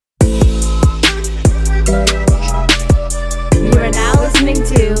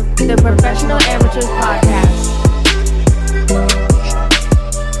The Professional Amateurs Podcast.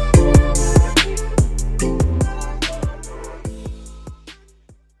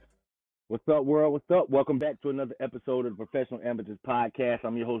 What's up, world? What's up? Welcome back to another episode of the Professional Amateurs Podcast.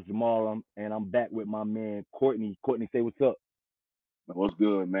 I'm your host, Jamal, and I'm back with my man, Courtney. Courtney, say what's up. What's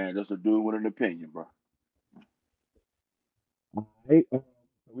good, man? Just a dude with an opinion, bro. Hey,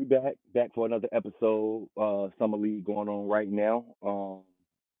 we back for another episode. Summer League going on right now.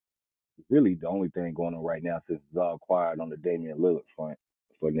 Really the only thing going on right now since quiet on the Damian Lillard front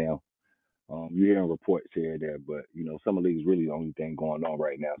for now. You're hearing reports here and there, but Summer League is really the only thing going on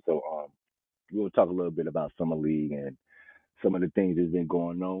right now. So we'll talk a little bit about Summer League and some of the things that's been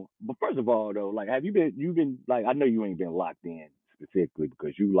going on. But first of all, though, like, you've been like, I know you ain't been locked in specifically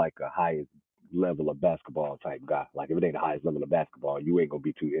because you like a highest level of basketball type guy. Like, if it ain't the highest level of basketball, you ain't gonna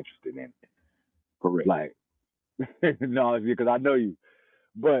be too interested in it. Correct. Like, no, it's because I know you.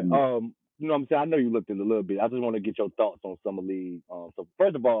 But you know what I'm saying? I know you looked at it a little bit. I just want to get your thoughts on Summer League. So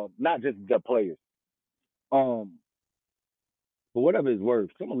first of all, not just the players. Um, for whatever it's worth,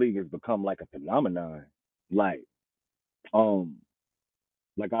 Summer League has become like a phenomenon. Like, um,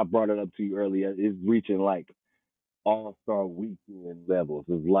 like I brought it up to you earlier, it's reaching like all-star weekend levels.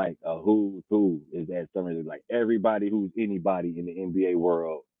 It's like a who's who is at Summer League. Like everybody who's anybody in the NBA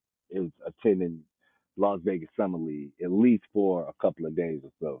world is attending Las Vegas Summer League at least for a couple of days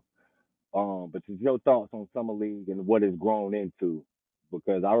or so. But just your thoughts on Summer League and what it's grown into.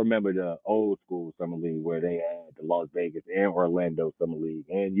 Because I remember the old school Summer League where they had the Las Vegas and Orlando Summer League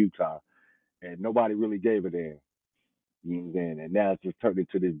and Utah, and nobody really gave a damn. You know what I'm saying? And now it's just turned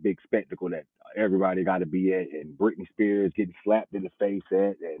into this big spectacle that everybody got to be at, and Britney Spears getting slapped in the face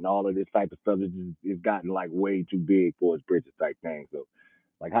at, and all of this type of stuff. It's gotten like way too big for its britches type thing. So,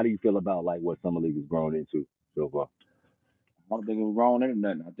 like, how do you feel about like what Summer League has grown into so far? I don't think it was wrong into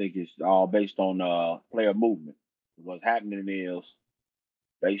nothing. I think it's all based on player movement. What's happening is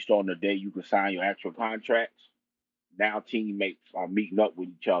based on the day you can sign your actual contracts. Now teammates are meeting up with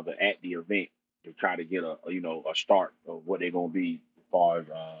each other at the event to try to get a start of what they're gonna be as far as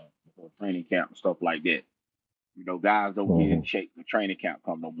for training camp and stuff like that. Guys don't get in shape when training camp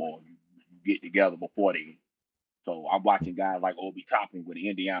come no more. You get together before they. So I'm watching guys like Obi Toppin with the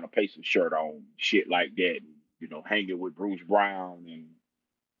Indiana Pacers shirt on, shit like that, and, hanging with Bruce Brown, and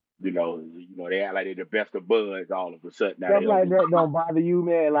they act like they're the best of buds all of a sudden. Now Stuff they like over. that don't bother you,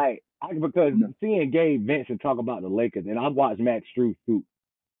 man. Like, because seeing Gabe Vincent talk about the Lakers, and I watched Max Strus too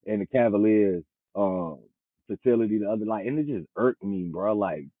in the Cavaliers facility the other night, and it just irked me, bro.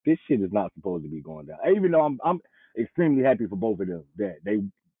 Like, this shit is not supposed to be going down. Even though I'm extremely happy for both of them that they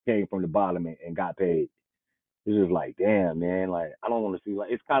came from the bottom and got paid. It's just like, damn, man. Like, I don't want to see.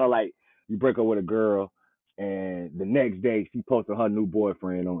 Like, it's kind of like you break up with a girl, and the next day she posted her new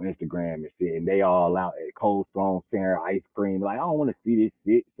boyfriend on Instagram and shit, and they all out at Cold Stone sharing ice cream. Like, I don't want to see this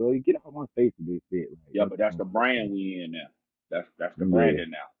shit. So you get out my face with this shit. Like, Yeah, but that's the brand we in now. That's the branding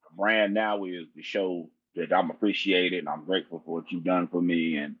now. The brand now is to show that I'm appreciated and I'm grateful for what you've done for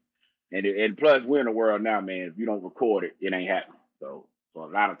me, and plus we're in a world now, man. If you don't record it, it ain't happening. So a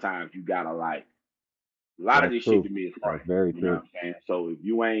lot of times you gotta like a lot of That's this true. shit to me is That's frame. very You know true. what I'm saying? So if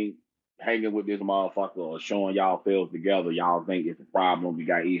you ain't hanging with this motherfucker or showing y'all feels together, y'all think it's a problem, we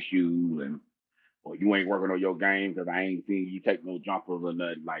got issues, and or you ain't working on your game because I ain't seen you take no jumpers or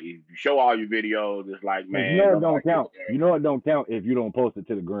nothing. Like if you show all your videos, it's like, Cause you man, know it don't nobody cares. count. You know it don't count if you don't post it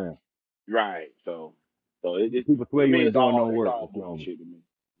to the ground. Right. So it People swear to you me ain't doing no it's work. all It's over. bullshit to me.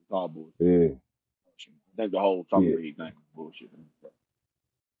 It's all bullshit. Yeah. I think the whole summer Yeah. league thing is bullshit.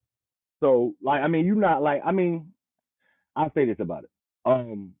 So, like, I mean, you not like, I mean, I'll say this about it. I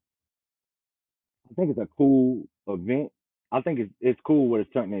think it's a cool event. I think it's cool what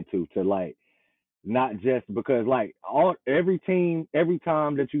it's turned into to like not just because like every team every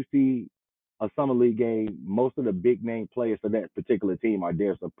time that you see a summer league game, most of the big name players for that particular team are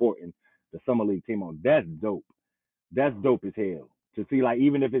there supporting the summer league team on. That's dope. That's dope as hell to see. Like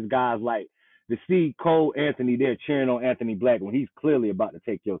even if it's guys like to see Cole Anthony there cheering on Anthony Black when he's clearly about to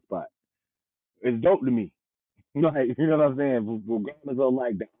take your spot. It's dope to me. You know what I'm saying? Regardless of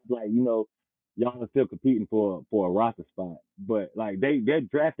like that, like y'all are still competing for a roster spot, but like they're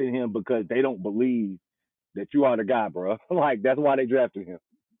drafting him because they don't believe that you are the guy, bro. Like that's why they drafted him.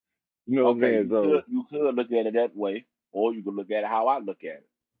 You know what I'm Okay, saying? So you could look at it that way, or you could look at it how I look at it.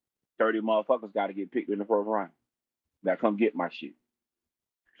 30 motherfuckers got to get picked in the first round. That come get my shit.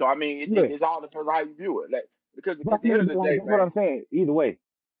 So I mean, yeah, it's all depends on how you view it. Like, because but I at the end of mean, the like day, that's what man. I'm saying. Either way,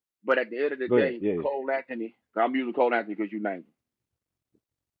 But at the end of the go ahead. day, Yeah, Cole Anthony. I'm using Cole Anthony because you named him.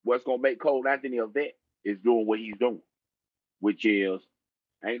 What's gonna make Cole Anthony a vet is doing what he's doing, which is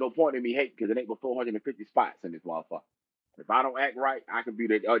Ain't no point in me hating because it ain't but 450 spots in this motherfucker. If I don't act right, I could be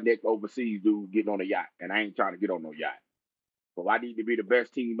the next overseas dude getting on a yacht, and I ain't trying to get on no yacht. So I need to be the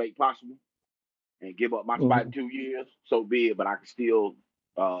best teammate possible and give up my spot in 2 years. So be it. But I can still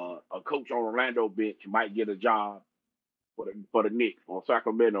a coach on Orlando bench might get a job for the Knicks or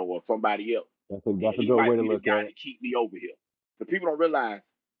Sacramento or somebody else. That's And a he good way might to be the look guy at to it. keep me over here. The people don't realize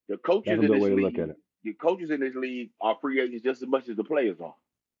the That's coaches a in good this way to league, look at it. the coaches in this league are free agents just as much as the players are.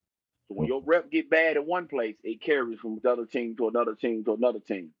 So when your rep get bad in one place, it carries from another team to another team to another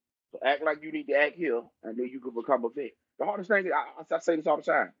team. So act like you need to act here, and then you can become a vet. The hardest thing, I say this all the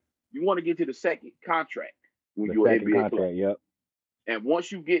time, you want to get to the second contract when The you're an second NBA contract, player. yep. And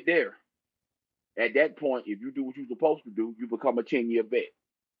once you get there, at that point, if you do what you're supposed to do, you become a 10-year vet.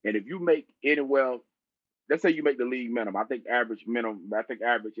 And if you make anywhere, let's say you make the league minimum. I think average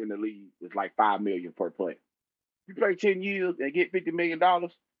in the league is like $5 million per player. You play 10 years and get $50 million,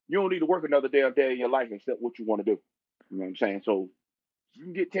 you don't need to work another damn day in your life except what you want to do. You know what I'm saying? So you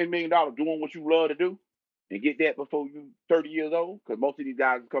can get $10 million doing what you love to do and get that before you 30 years old, because most of these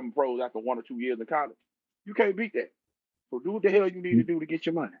guys become pros after 1 or 2 years in college. You can't beat that. So do what the hell you need to do to get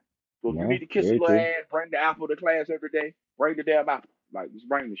your money. So if you need to kiss a very little true. ass, bring the apple to class every day, bring the damn apple. Like, just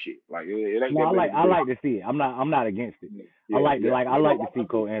bring the shit. Like, it ain't No, that big I of a like to see it. I'm not against it. deal. I like Yeah. I like to see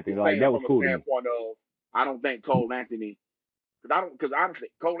Cole Anthony. Just Like, saying that was from a cool to me. standpoint of, I don't think Cole Anthony, because honestly,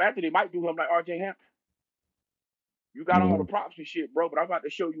 Cole Anthony might do him like R.J. Hampton. You got all the props and shit, bro, but I'm about to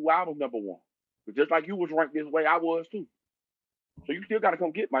show you why I was number one. But just like you was ranked this way, I was too. So you still got to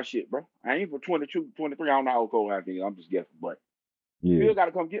come get my shit, bro. I ain't for 22, 23. I don't know how old Cole Anthony is. I'm just guessing, but you Yeah. still got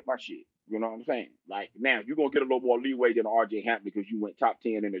to come get my shit. You know what I'm saying? Like, now, you're going to get a little more leeway than R.J. Hampton because you went top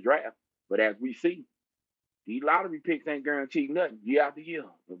 10 in the draft. But as we see, these lottery picks ain't guaranteed nothing year after year.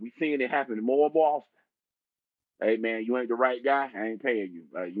 But we seeing it happen more and more often. Hey, man, you ain't the right guy, I ain't paying you.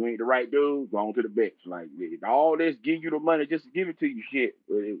 You ain't the right dude, go on to the bench. Like, all this, give you the money just to give it to you shit.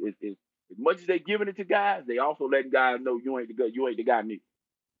 As much as they giving it to guys, they also letting guys know you ain't the guy neither.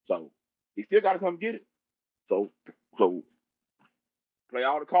 So, you still got to come get it. So play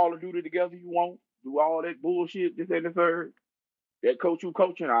all the Call of Duty together you want. Do all that bullshit, this and the third. That coach who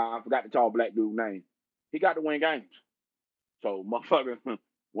coaching, I forgot the tall black dude's name. He got to win games. So, motherfucker,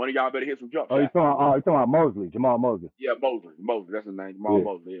 one of y'all better hit some jump Oh, you shots. talking about Mosley, Jamal Mosley. Yeah, Mosley, that's his name, Jamal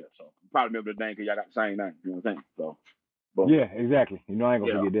Mosley. Yeah, so you probably remember the name because y'all got the same name. You know what I'm saying? So, but, yeah, exactly. You know, I ain't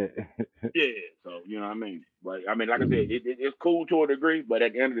gonna forget that. yeah. So you know what I mean. But I mean, like I said, it's cool to a degree. But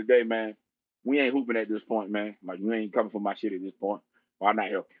at the end of the day, man, we ain't hooping at this point, man. Like, you ain't coming for my shit at this point. Why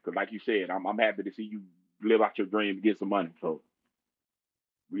not help you? Because like you said, I'm happy to see you live out your dream and get some money. So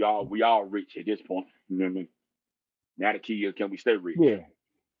we all rich at this point. You know what I mean? Now the key is, can we stay rich? Yeah.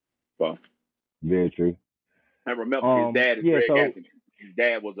 So very true. and remember, his dad is Greg so, Anthony. His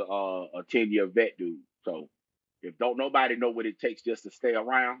dad was a 10-year vet dude. So if don't nobody know what it takes just to stay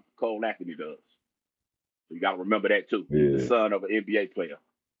around, Cole Anthony does. So you got to remember that too. He's the son of an NBA player.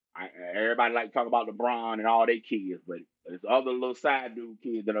 Everybody like to talk about LeBron and all their kids, but there's other little side dude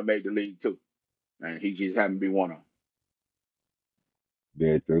kids that have made the league too. And he just happened to be one of them.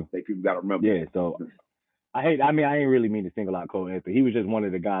 Very true. I think people got to remember. Yeah, so I ain't really mean to single out Cole Anthony. He was just one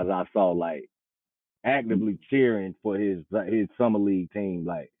of the guys I saw, like, actively cheering for his summer league team,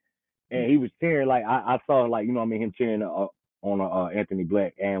 like, and he was cheering, like, I saw, like, you know what I mean, him cheering on Anthony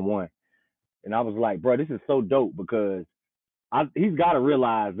Black and one, and I was like, bro, this is so dope because he's got to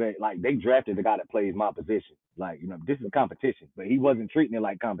realize that, like, they drafted the guy that plays my position, like, you know, this is competition, but he wasn't treating it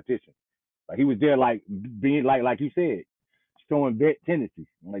like competition, like, he was there, like, being like you said, showing vet tendencies,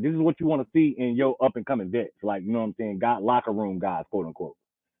 like, this is what you want to see in your up and coming vets, like, you know what I'm saying, locker room guys, quote unquote.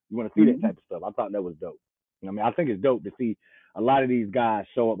 You want to see that type of stuff. I thought that was dope. I mean, I think it's dope to see a lot of these guys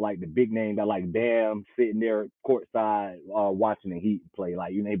show up, like the big name that, like, Bam sitting there courtside watching the Heat play.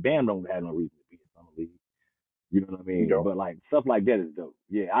 Like, you know, Bam don't have no reason to be in summer league. You know what I mean? Yeah. But, like, stuff like that is dope.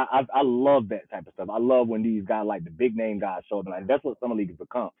 Yeah, I love that type of stuff. I love when these guys, like the big name guys, show up. Like, that's what summer league has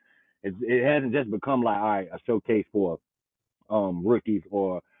become. It hasn't just become like, all right, a showcase for rookies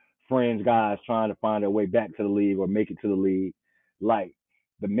or fringe guys trying to find their way back to the league or make it to the league. Like,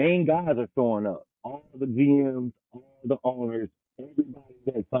 the main guys are showing up. All the GMs, all the owners, everybody's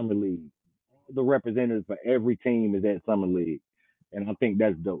at summer league. All the representatives for every team is at summer league, and I think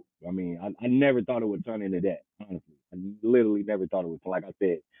that's dope. I mean, I never thought it would turn into that. Honestly, I literally never thought it would. Like I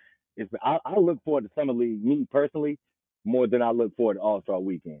said, I look forward to summer league, me personally, more than I look forward to All-Star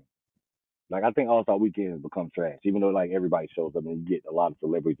Weekend. Like, I think All-Star Weekend has become trash, even though, like, everybody shows up and you get a lot of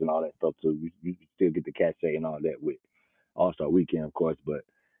celebrities and all that stuff too. You still get the cachet and all that with All-Star Weekend, of course. But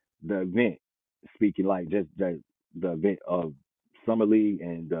the event, speaking like just the event of Summer League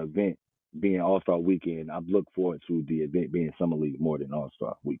and the event being All Star Weekend, I've looked forward to the event being Summer League more than All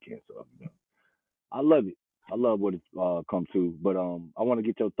Star Weekend. So I love it. I love what it's come to. But I want to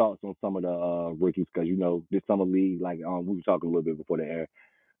get your thoughts on some of the rookies because this Summer League, like we were talking a little bit before the air.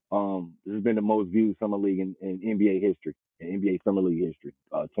 This has been the most viewed Summer League in NBA history, in NBA Summer League history,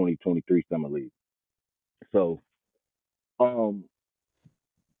 2023 Summer League. So um,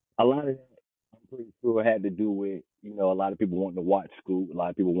 a lot of that, I'm pretty sure had to do with a lot of people wanting to watch Scoop, a lot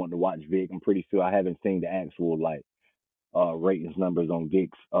of people wanting to watch Vic. I'm pretty sure I haven't seen the actual like ratings numbers on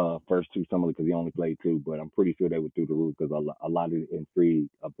Vic's first two Summer League because he only played two, but I'm pretty sure they were through the roof because a lot of the intrigue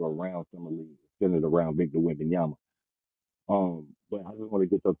up around Summer League is centered around Victor Wembanyama. But I just want to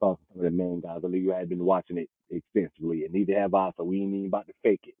get your thoughts on some of the main guys. I know you had been watching it extensively, and neither have I, so we ain't even about to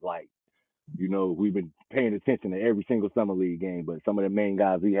fake it. Like, we've been paying attention to every single Summer League game, but some of the main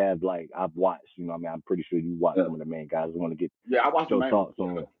guys we have, like, I've watched. I'm pretty sure you watched Yeah, some of the main guys. I want to get yeah. I watched the your main one. thoughts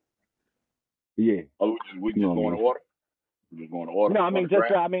on, yeah, Oh, we you know just what I going mean? to order. We just going to order No, I on mean, the just,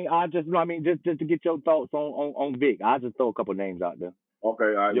 draft. just to get your thoughts on Vic. I'll just throw a couple names out there. Okay,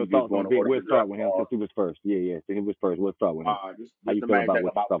 all right. Your We just thoughts going on to Vic. order We'll the start draft. with him since he was first. Yeah, since he was first. We'll start with him. This How this you the feel main about thing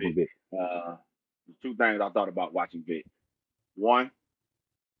what you about saw from Vic. Vic? There's two things I thought about watching Vic. One,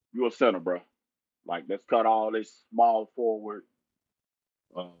 you a center, bro. Like, let's cut all this small forward,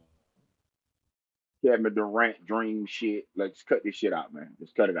 uh, Kevin Durant dream shit. Let's cut this shit out, man.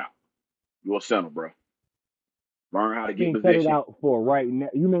 Let's cut it out. You a center, bro. Learn how to I get mean, cut it position. out for right now.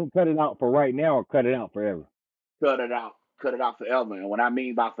 You mean cut it out for right now or cut it out forever? Cut it out. Cut it out forever. And what I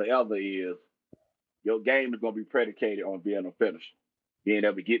mean by forever is your game is gonna be predicated on being a finisher. Being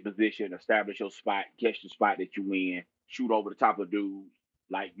able to get position, establish your spot, catch the spot that you in, shoot over the top of dudes.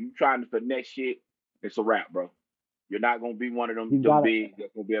 Like, you trying to finesse shit, it's a wrap, bro. You're not gonna be one of them He's got to. bigs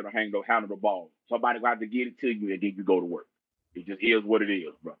that's gonna be able to handle the ball. Somebody gonna have to get it to you and then you go to work. It just is what it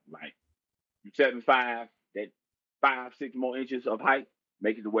is, bro. Like, you 7'5", that 5, 6 more inches of height,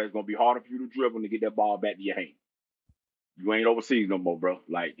 make it to where it's gonna be harder for you to dribble and to get that ball back to your hand. You ain't overseas no more, bro.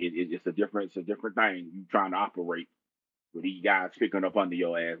 Like, it's a different thing. You trying to operate with these guys picking up under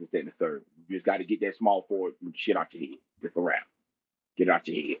your ass and the third. You just got to get that small forward shit out your head. It's a wrap. Get it out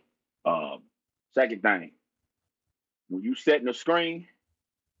your head. Second thing, when you setting the screen,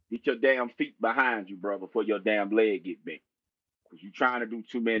 get your damn feet behind you, bro, before your damn leg get bent. Because you trying to do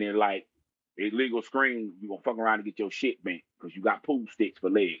too many, like, illegal screens, you going to fuck around and get your shit bent because you got pool sticks for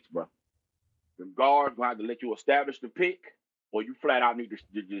legs, bro. The guards going to have to let you establish the pick, or you flat out need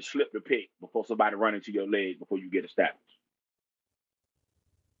to just slip the pick before somebody run into your leg before you get established.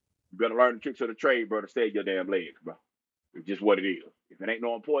 You better learn the tricks of the trade, bro, to save your damn legs, bro. It's just what it is. If it ain't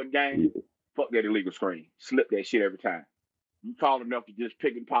no important game, fuck that illegal screen. Slip that shit every time. You tall enough to just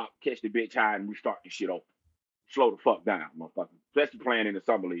pick and pop, catch the bitch high, and restart the shit open. Slow the fuck down, motherfucker. Especially playing in the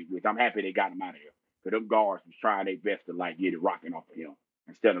summer league, which I'm happy they got him out of here. Because them guards was trying their best to, like, get it rocking off of him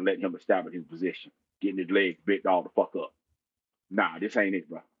instead of letting him establish his position, getting his legs bit all the fuck up. Nah, this ain't it,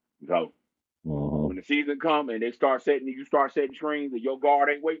 bro. So when the season come and you start setting screens and your guard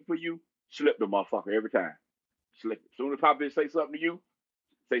ain't waiting for you, slip the motherfucker every time. Slip it. As soon as Pop bitch say something to you,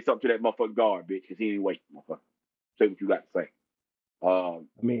 say something to that motherfucking guard, bitch, because he ain't waiting, motherfucker. Say what you got to say. I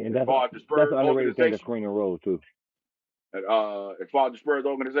mean, and As far as the that's Spurs an underrated thing, the organization, screen and roll too. as far as the Spurs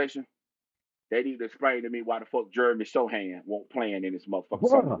organization, they need to explain to me why the fuck Jeremy Sohan won't playing in this motherfucking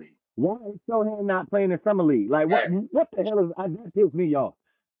summer Bruh, league. why is Sohan not playing in summer league? Like, Yeah. what the hell is that? Pissed me off.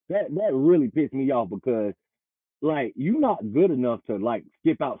 That really pissed me off because like you're not good enough to like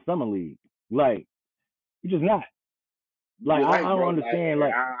skip out summer league. Like you're just not. Like You're I right, don't bro. understand.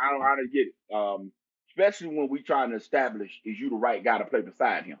 Like, Like I don't get it. Especially when we trying to establish is you the right guy to play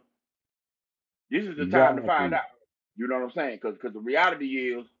beside him. This is the time to find exactly. out. You know what I'm saying? Because the reality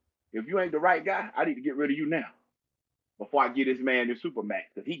is, if you ain't the right guy, I need to get rid of you now before I get this man this super max.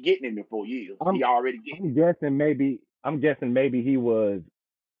 Because he getting him in 4 years. He I'm already getting I'm guessing maybe he was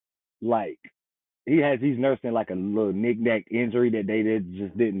like he's nursing like a little knick-knack injury that they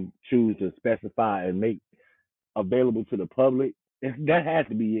just didn't choose to specify and make available to the public. That has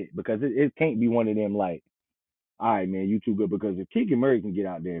to be it because it can't be one of them like, all right, man, you too good because if Keegan Murray can get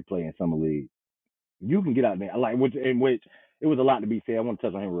out there and play in summer league, you can get out there like which it was a lot to be said. I want to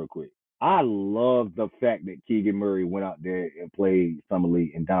touch on him real quick. I love the fact that Keegan Murray went out there and played summer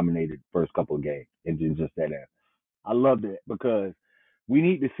league and dominated the first couple of games and just sat there. I love that because we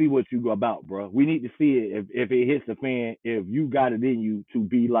need to see what you go about, bro. We need to see it if it hits the fan, if you got it in you to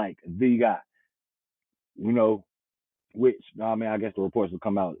be like the guy, you know, which I mean, I guess the reports will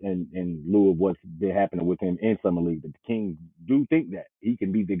come out in lieu of what's been happening with him in summer league. But the Kings do think that he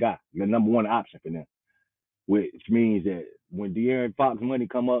can be the guy, the number one option for them. which means that when De'Aaron Fox money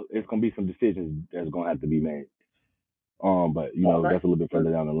come up, it's gonna be some decisions that's gonna have to be made. But Okay. that's a little bit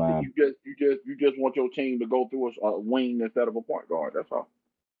further down the line. You just want your team to go through a wing instead of a point guard. That's all.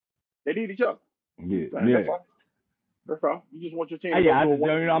 They need each other. Yeah, That's all. That's all. You just want your team to yeah. go through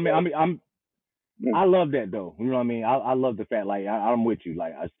a wing. I love that though. You know what I mean? I love the fact, like, I'm with you.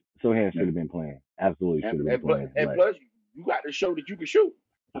 Like, Sohan should have been playing. Absolutely should have been playing. And plus, you got to show that you can shoot.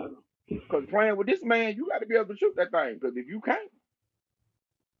 Because playing with this man, you got to be able to shoot that thing. Because if you can't,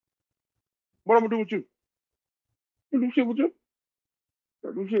 what I'm gonna do with you? I'm gonna do shit with you.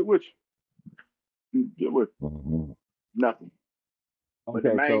 I'm gonna do shit with you. Get with Mhm. nothing. But the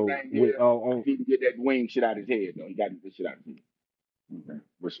Okay, main so thing with, is, he need to get that wing shit out of his head, though. He got to get this shit out of his head.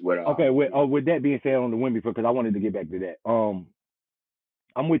 Okay. with that being said on the Wemby, because I wanted to get back to that.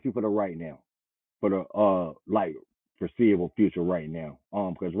 I'm with you for the right now, for the like foreseeable future right now.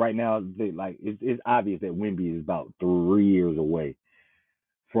 Because right now, it's obvious that Wemby is about 3 years away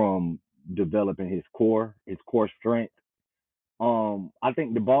from developing his core strength. I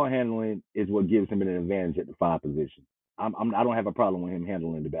think the ball handling is what gives him an advantage at the 5 position. I don't have a problem with him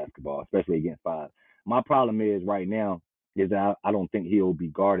handling the basketball, especially against 5. My problem is right now is that I don't think he'll be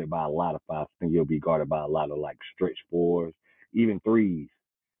guarded by a lot of 5s. I think he'll be guarded by a lot of like stretch 4s, even 3s,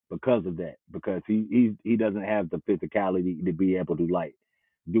 because of that. Because he doesn't have the physicality to be able to like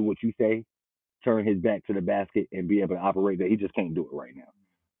do what you say, turn his back to the basket and be able to operate that. He just can't do it right now.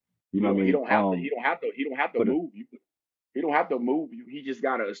 You know what I mean? He don't have to. He don't have to move you. He don't have to move you. He just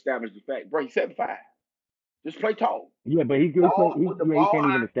got to establish the fact, bro. He's 7'5". Just play tall. Yeah, but he can't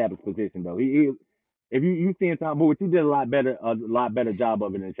even establish position though. If you see him talking, but he did a lot better job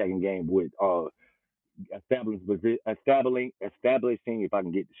of it in the second game with establishing, if I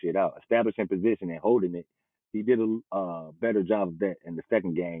can get the shit out, establishing position and holding it. He did a better job of that in the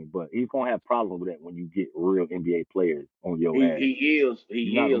second game, but he's gonna have problems with that when you get real NBA players on your ass. You're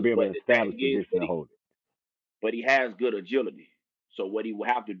not gonna be able to establish position and hold it. But he has good agility. So what he will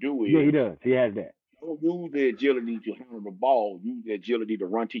have to do is, yeah, he does. He has that. Don't use the agility to handle the ball. Use the agility to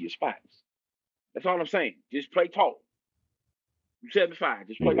run to your spots. That's all I'm saying. Just play tall. You 7'5".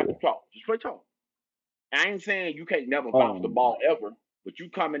 Just play like you tall. Just play tall. I ain't saying you can't never bounce the ball ever, but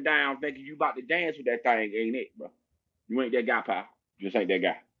you coming down thinking you about to dance with that thing ain't it, bro. You ain't that guy, pal. Just ain't that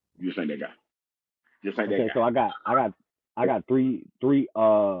guy. You just ain't that guy. Just ain't that guy. So I got three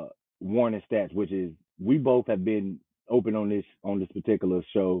warning stats, which is we both have been open on this particular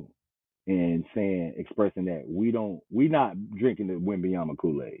show and expressing that we not drinking the Wembanyama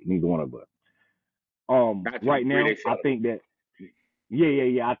Kool-Aid, neither one of us. Right now, I think that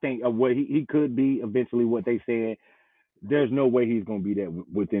I think of what he could be eventually. What they said, there's no way he's gonna be that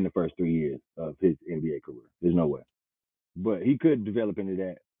within the first 3 years of his NBA career. There's no way, but he could develop into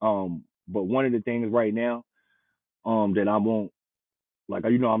that. But one of the things right now, that I won't, like,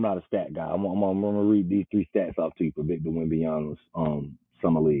 I'm not a stat guy. I'm gonna read these 3 stats off to you for Victor Wembanyama's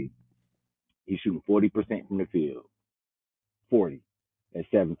summer league. He's shooting 40% from the field, 40 at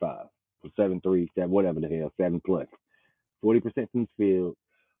 7'5", 7'3", 7 whatever the hell, 7 plus, 40% from the field,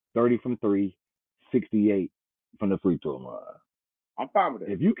 30 from 3, 68 from the free throw line. I'm fine with it.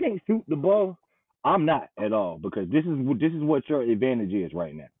 If you can't shoot the ball, I'm not at all, because this is what your advantage is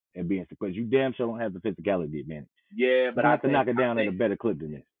right now, and being because you damn sure don't have the physicality advantage. Yeah, but I have to knock it down at a better clip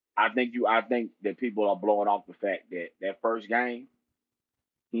than this. I think that people are blowing off the fact that first game,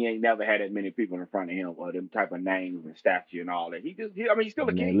 he ain't never had that many people in front of him or them type of names and stature and all that. He's still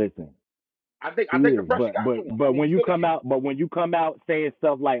a king. Listen. I think the pressure got to him. But when you come out saying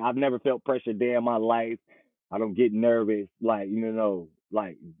stuff like I've never felt pressure day in my life, I don't get nervous, like you're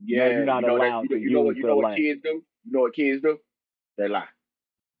not allowed to use what kids do? You know what kids do? They lie.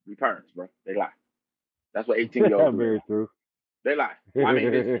 We parents, bro. They lie. That's what 18-year-olds do. Very true. They lie. I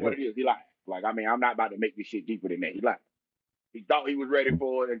mean, this is what it is. He lied. Like, I mean, I'm not about to make this shit deeper than that. He lied. He thought he was ready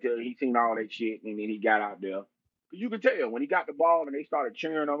for it until he seen all that shit, and then he got out there. You could tell when he got the ball and they started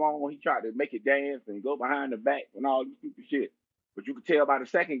cheering him on, he tried to make it dance and go behind the back and all this stupid shit. But you could tell by the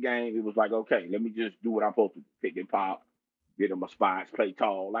second game, it was like, okay, let me just do what I'm supposed to do. Pick and pop, get him a spots, play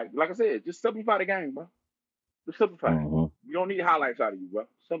tall. Like I said, just simplify the game, bro. Just simplify it. You don't need highlights out of you, bro.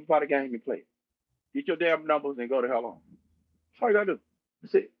 Simplify the game and play it. Get your damn numbers and go the hell on. That's all you gotta do.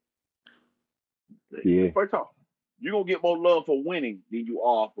 That's it. Yeah. Play tall. You're going to get more love for winning than you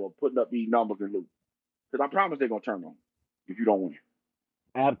are for putting up these numbers and losing. Because I promise they're going to turn on if you don't win.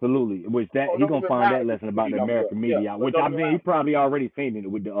 Absolutely. Which he's going to find that lesson about the American media. Which I mean, he probably already seen it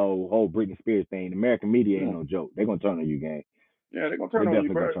with the whole Britney Spears thing. The American media ain't no joke. They're going to turn on you, gang. Yeah, they're going to turn on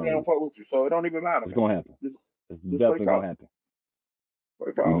you, bro. They don't fuck with you. So it don't even matter. It's going to happen. It's definitely going to happen.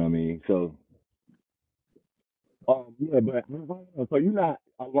 You know what I mean? So Yeah, but so you're not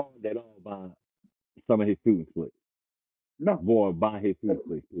alarmed at all by some of his shooting splits, No, or by his shooting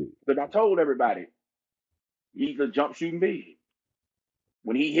splits. because I told everybody he's a jump shooting big.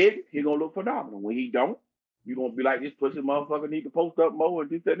 When he hit it, he gonna look phenomenal. When he don't, you gonna be like this pussy motherfucker need to post up more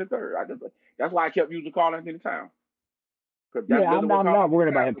and this that, and the third. That's why I kept using Carl Anthony Towns because that's Yeah, literally what I'm Carl not Anthony worried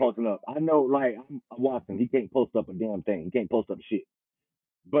about him Towns is. posting up. I know, like I'm watching. He can't post up a damn thing. He can't post up shit.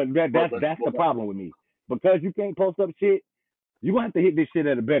 But that's the But problem with me. Because you can't post up shit, you gonna have to hit this shit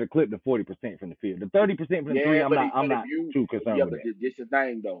at a better clip than 40% from the field. The 30% from the three, yeah, I'm but if not you too concerned yeah, with but that. this is the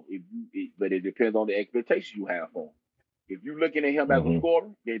thing though. But it depends on the expectation you have for him. If you're looking at him as a Hmm. scorer,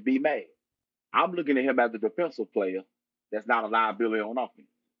 then be mad. I'm looking at him as a defensive player that's not a liability on offense.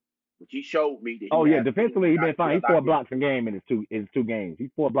 Which he showed me that Oh he yeah, has the ability defensively he not been to be fine. a He's 4 blocks liability. a game in his two games.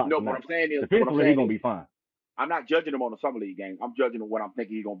 He's 4 blocks No, a night. what I'm Defensively he saying gonna is be fine. I'm not judging him on the summer league game. I'm judging him what I'm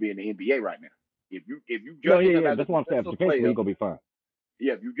thinking he's gonna be in the NBA right now. If you No, judging him yeah, as a that's what I'm saying. defensive Defensively player, he gonna be fine.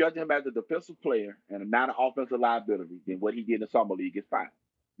 yeah, if you judge him as a defensive player and not an offensive liability, then what he did in the summer league is fine.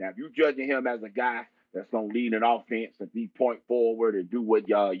 Now, if you judging him as a guy that's gonna lead an offense and be point forward and do what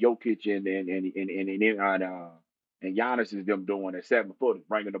Jokic and Giannis is them doing at 7 foot,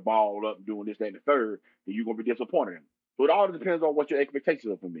 bringing the ball up, and doing this, that, and the third, then you're gonna be disappointed in him. So it all depends on what your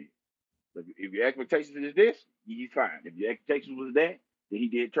expectations are for me. If your expectations is this, he's fine. If your expectations was that, then he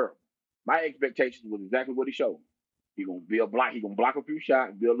did terrible. My expectations was exactly what he showed. He gonna be a block. He gonna block a few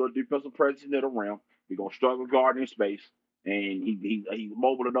shots, be a little defensive presence in the rim. He gonna struggle guarding space, and he's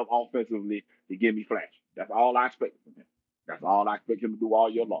mobile enough offensively to give me flash. That's all I expect from him. That's all I expect him to do all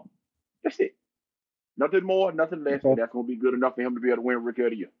year long. That's it. Nothing more, nothing less, and Okay. that's gonna be good enough for him to be able to win Rookie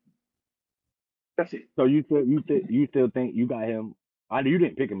of the Year. That's it. So you still think you got him? I know you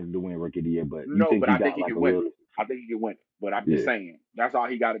didn't pick him to win Rookie of the Year, but you No, think but he I think got he like can a win it. real? I think he can win it. But I'm just Yeah. saying that's all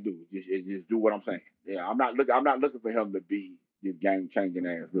he got to do is just do what I'm saying. Yeah, I'm not looking for him to be this game changing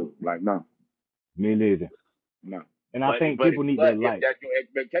ass dude. Like no, Me neither. no. And I think people need to If like. that's your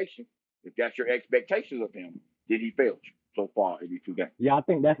expectation, if that's your expectations of him, then he failed you so far in these 2 games. Yeah, I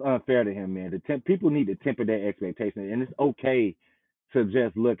think that's unfair to him, man. People need to temper their expectations, and it's okay to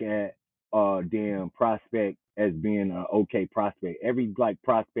just look at damn prospect as being an okay prospect. Every like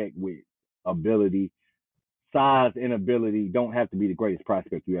prospect with ability, size, and ability don't have to be the greatest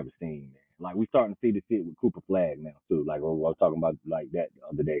prospect you ever seen, man. Like we starting to see the shit with Cooper Flag now too. Like I was talking about like that the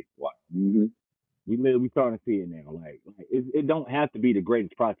other day. Wow. Mm-hmm. We starting to see it now. Like it don't have to be the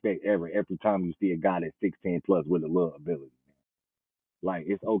greatest prospect ever. Every time you see a guy that's 6'10" plus with a little ability. Like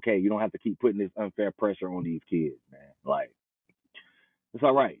it's okay. You don't have to keep putting this unfair pressure on these kids, man. Like it's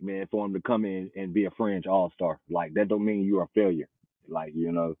all right, man, for them to come in and be a fringe all-star. Like that don't mean you're a failure. Like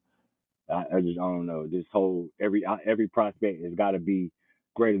I just I don't know. This whole every prospect has got to be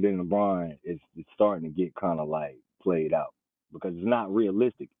greater than LeBron. It's starting to get kind of like played out because it's not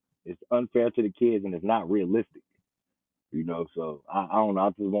realistic. It's unfair to the kids and it's not realistic. So I don't know. I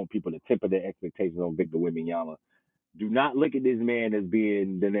just want people to temper their expectations on Victor Wembanyama. Do not look at this man as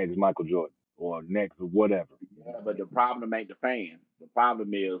being the next Michael Jordan or next whatever. Yeah, but the problem ain't the fans. The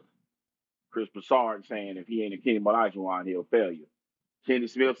problem is Chris Broussard saying if he ain't a Kenny Olajuwon, he'll fail you. Kenny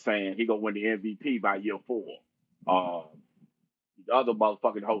Smith saying he gonna win the MVP by year 4. The other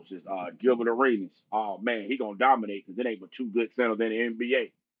motherfucking hosts is Gilbert Arenas. Oh man, he gonna dominate because it ain't but 2 good centers in the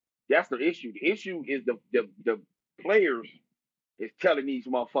NBA. That's the issue. The issue is the players is telling these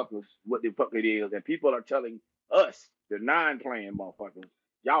motherfuckers what the fuck it is, and people are telling us, the non-playing motherfuckers,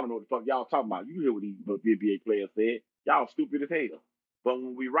 y'all don't know what the fuck y'all talking about. You hear what these NBA players said. Y'all stupid as hell. But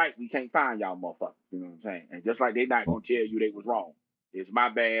when we right, we can't find y'all motherfuckers. You know what I'm saying? And just like they not gonna tell you they was wrong. It's my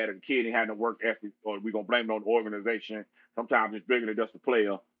bad, or the kid ain't had no work ethic, or we gonna blame it on the organization. Sometimes it's bigger than just the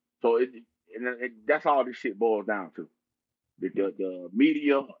player. So that's all this shit boils down to. The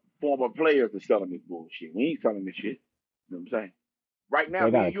media, former players are selling this bullshit. We ain't selling this shit. You know what I'm saying? Right now,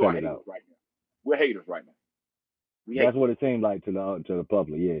 They me gotta and you are cut it haters out. right now. We're haters right now. We hate. That's what it seemed like to the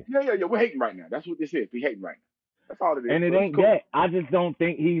public, yeah. Yeah. We're hating right now. That's what this is. We hating right now. That's all it is. And it So it's ain't cool. that. I just don't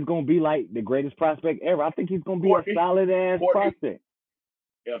think he's gonna be like the greatest prospect ever. I think he's gonna be a Courtney, solid ass prospect.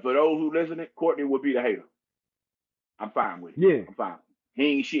 yeah, for those who listening, Courtney would be the hater. I'm fine with it. Yeah. I'm fine. He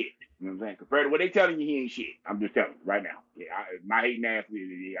ain't shit. You know what I'm saying? Compared to what they telling you, he ain't shit. I'm just telling you right now. Yeah, my hating ass,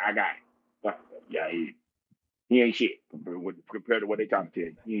 I got it. Yeah, he ain't shit compared to what they trying to tell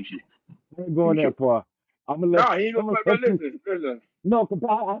you. He ain't shit. I ain't going that far. I'm gonna No, let he ain't I'm gonna. gonna But let you. listen, No,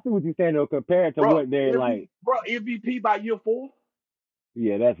 I see what you're saying though. Compared to what they're like, MVP by year 4.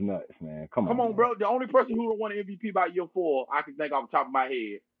 yeah, that's nuts, man. Come Come on, on, man. bro. The only person who don't won an MVP by year 4, I can think off the top of my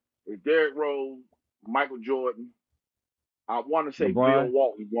head, is Derrick Rose, Michael Jordan, I want to say Bill LeBron.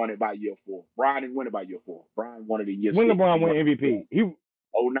 Walton won it by year 4. Brian didn't win it by year 4. Brian won it in year When 6. LeBron He won won it MVP, he 09. He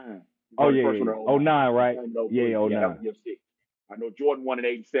oh won the yeah, first yeah, one yeah. in Oh 09. nine, He right? came in Yeah, 03. yeah, Yeah, that was 09. year 6. I know Jordan won in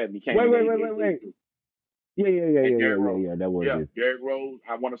 87. He came Wait, in wait, wait, 88, wait, wait. 82. Yeah, yeah, yeah, And yeah, yeah, Derrick yeah, Rose. yeah. That was Yeah, it. Derrick Rose.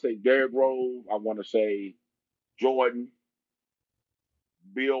 I want to say Derrick Rose. I want to say Jordan,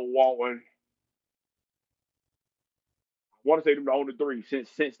 Bill Walton. I want to say them the only 3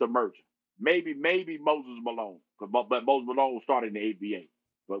 since the merger. Maybe Moses Malone, but Moses Malone started in the NBA.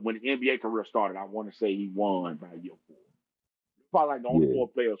 But when the NBA career started, I want to say he won by year 4. Probably like the only Yeah. 4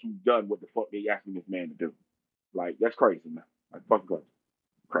 players who've done what the fuck they asking this man to do. Like that's crazy, man. Like fucking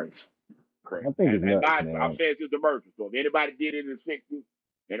crazy. Crazy. I think it's nuts, I'm man. saying since the merger. So if anybody did it in the 60s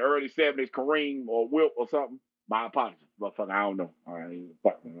and early 70s, Kareem or Wilt or something, my apologies. Motherfucker, I don't know. All right,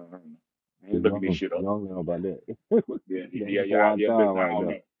 fuck, I don't know. I ain't looking this shit I up. don't know about that. Yeah. Before our Listen, time I right don't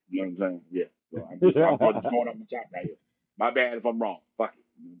now. know. You know what I'm saying? Yeah. So I'm just going up the top right here. My bad if I'm wrong. Fuck it.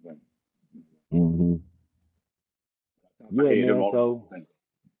 You know what I'm saying? Yeah, man. So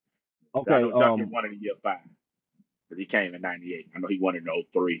okay, I know Duncan won it in year 5 because he came in '98. I know he won it in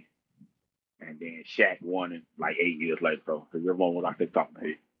 '03, and then Shaq won it like 8 years later. So everyone was like they talking about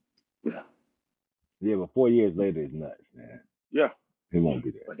it. Yeah. Yeah, but 4 years later is nuts, man. Yeah. He won't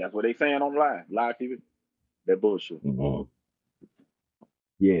be there. But that's what they saying on live TV. That bullshit. Mm-hmm.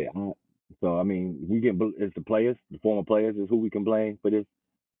 Yeah. So I mean, it's the players, the former players, is who we can blame for this.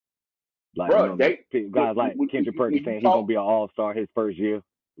 Like, Bro, guys like Kendrick Perkins saying he's gonna be an all-star his first year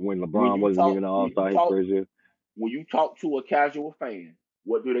when LeBron wasn't even an all-star his first year. When you talk to a casual fan,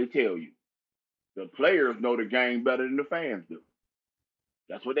 what do they tell you? The players know the game better than the fans do.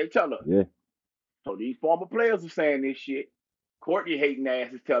 That's what they tell us. Yeah. So these former players are saying this shit. Courtney hating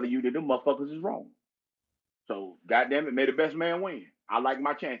ass is telling you that them motherfuckers is wrong. So goddamn it, may the best man win. I like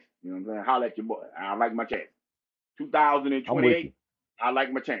my chances. You know what I'm saying? Holla at your boy. I like my chances. 2028, I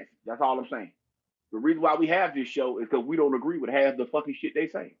like my chances. That's all I'm saying. The reason why we have this show is because we don't agree with half the fucking shit they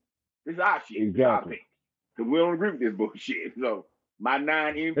say. This is our shit. Exactly. Because we don't agree with this bullshit. So my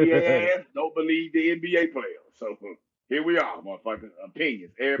non-NBA ass don't believe the NBA players. So here we are, motherfucking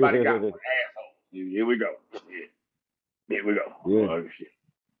opinions. Everybody got one. Assholes. Here we go. Shit. Here we go. Yeah. Oh, shit.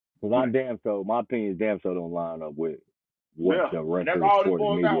 Because my opinion is damn so don't line up with what the rest of the all sports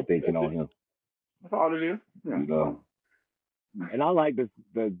media thinking on him. That's all it is. Yeah. You know? And I like to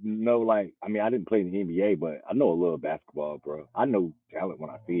know, like, I mean, I didn't play in the NBA, but I know a little basketball, bro. I know talent when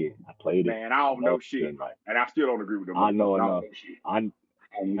I see it. I played it. Man, I don't know shit. And I still don't agree with them. I know enough. I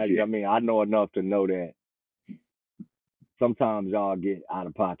mean, I know enough to know that sometimes y'all get out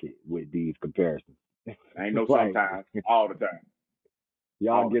of pocket with these comparisons. I ain't no sometimes, all the time.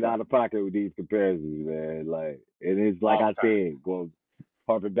 Y'all get out of pocket with these comparisons, man. Like, and it's like I said, going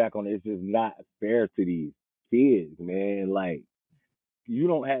harping back on it, it's just not fair to these kids, man. Like, you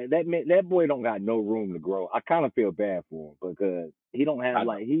don't have that boy don't got no room to grow. I kind of feel bad for him because he don't have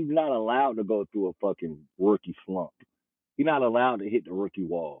he's not allowed to go through a fucking rookie slump. He's not allowed to hit the rookie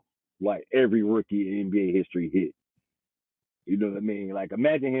wall like every rookie in NBA history hit. You know what I mean? Like,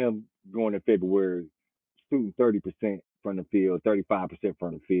 imagine him going in February shooting 30% from the field, 35%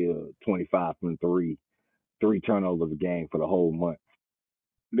 from the field, 25 from 3 turnovers a game for the whole month.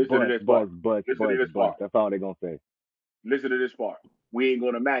 Listen to this part. That's all they're going to say. Listen to this part. We ain't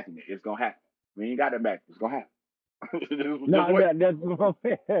going to imagine it. It's going to happen. We ain't got to imagine it. It's going to happen. That's what I'm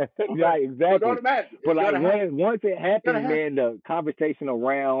saying. Yeah, exactly. Don't imagine. But like once it happens, man, the conversation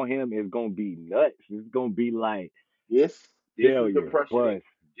around him is going to be nuts. It's going to be like failure, bust.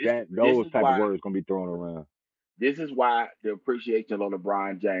 Those type of words going to be thrown around. This is why the appreciation of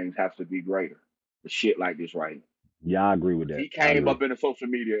LeBron James has to be greater. The shit like this right here. Yeah, I agree with that. He came up in the social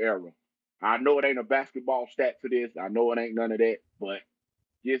media era. I know it ain't a basketball stat for this. I know it ain't none of that, but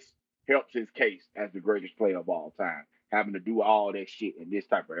this helps his case as the greatest player of all time, having to do all that shit in this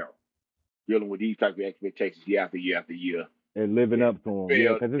type of era, dealing with these type of expectations year after year after year. And living up to them.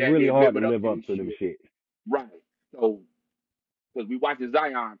 Yeah, because it's really hard to live up to them shit. Right. So, because we watched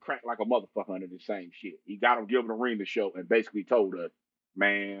Zion crack like a motherfucker under the same shit. He got him giving the ring the show and basically told us,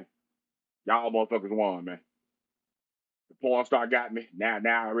 man, y'all motherfuckers won, man. The porn star got me. Now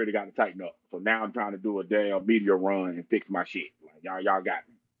I really got to tighten up. So now I'm trying to do a damn media run and fix my shit. Like y'all got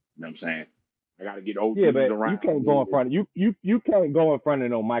me. You know what I'm saying? I got to get old dudes around. You can't go in front of you can't go in front of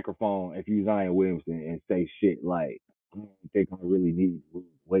no microphone if you Zion Williamson and say shit like, I don't think I really need.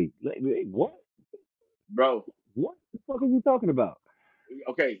 Wait, what? Bro, what the fuck are you talking about?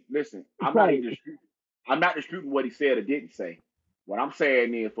 Okay, listen. I'm not disputing what he said or didn't say. What I'm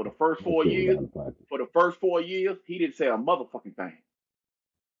saying is, for the first 4 years, he didn't say a motherfucking thing.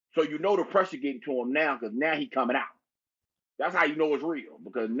 So you know the pressure getting to him now because now he coming out. That's how you know it's real.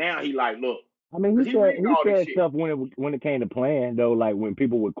 Because now he like, look, I mean, because he he said reading all this shit. stuff when it came to playing though. Like when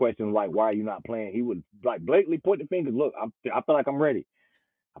people would question like, why are you not playing? He would like blatantly point the fingers. Look, I feel like I'm ready.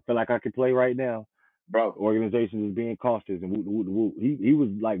 I feel like I could play right now. Bro, Organization is being cautious and woo. He was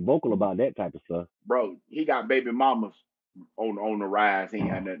like vocal about that type of stuff. bro, he got baby mamas on the rise. He ain't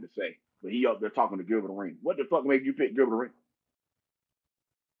had nothing to say. But he up there talking to Gilbert Arenas. What the fuck made you pick Gilbert Arenas?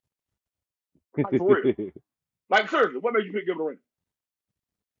 Like, for real. Like, seriously, what made you pick Gilbert Arenas?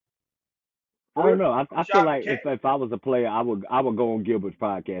 I don't know. I feel like Rashad if I was a player, I would go on Gilbert's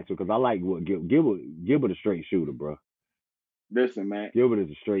podcast because I like what Gilbert a straight shooter, bro. Listen, man. Gilbert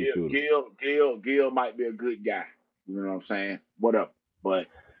is a straight shooter. Gil might be a good guy. You know what I'm saying? Whatever. But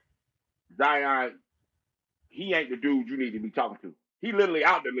Zion, he ain't the dude you need to be talking to. He literally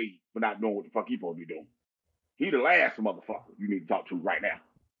out the league for not doing what the fuck he supposed to be doing. He the last motherfucker you need to talk to right now.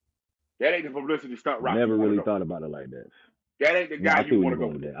 That ain't the publicity stunt route. Never really thought about it like that. That ain't the guy you want to go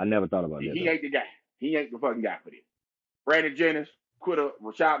with. That. I never thought about that. He ain't the guy. He ain't the fucking guy for this. Brandon Jennings, quitter.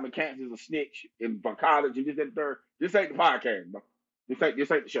 Rashad McCants is a snitch in college and this and the third. This ain't the podcast, bro. This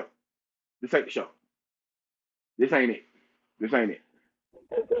ain't the show. This ain't the show. This ain't it. This ain't it.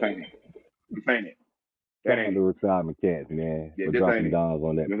 This ain't it. This ain't it. That ain't the Rashad McCants, man. Yeah, for dropping dollars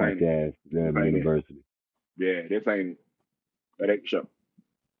on that podcast at university. Yeah, this ain't it. That ain't the show.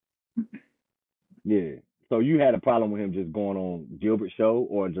 Yeah. So you had a problem with him just going on Gilbert's show,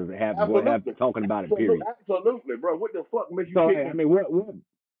 or just talking about it? Period. Absolutely, bro. What the fuck makes you? So I mean,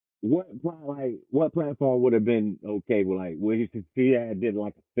 what platform would have been okay with like where he did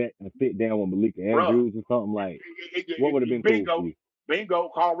like a sit down with Malika Andrews or something like? What would have been bingo, cool? Bingo.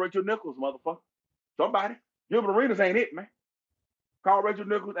 Call Rachel Nichols, motherfucker. Somebody. Gilbert Arenas ain't it, man. Call Rachel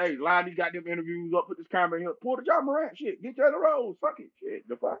Nichols. Hey, line these goddamn interviews up. Put this camera in here. Pull the John Morant shit. Get Jalen Rose. Fuck it. Shit.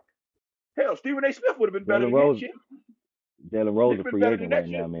 The fuck. Hell, Stephen A. Smith would have been better than that shit. Jalen Rose is a free agent right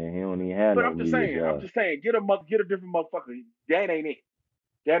now, man. He don't even have no I'm just saying, get a different motherfucker. That ain't it.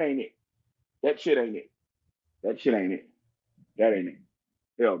 That ain't it. That shit ain't it. That shit ain't it. That ain't it.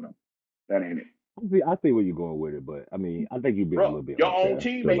 Hell no. That ain't it. I see where you're going with it, but I mean, I think you've been a little bit. Your own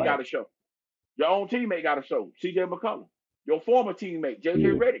teammate got a show. Your own teammate got a show. CJ McCollum. Your former teammate,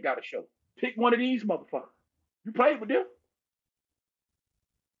 JJ Redick, got a show. Pick one of these motherfuckers. You played with them.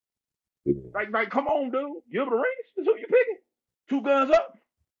 Yeah. Like, come on, dude. Gilbert Arenas is who you picking. 2 guns up.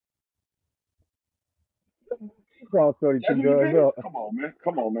 Cross 32 guns up. Come on,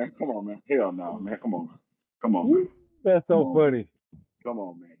 man. Hell no, man. Come on, man. That's so funny. Come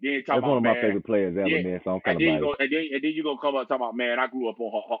on, man. Then That's one of my favorite players ever, man. So I'm kind of like. And then you gonna come up talking about, man, I grew up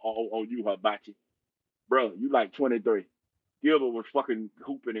on you, Hibachi. Bro, you like 23. Gilbert was fucking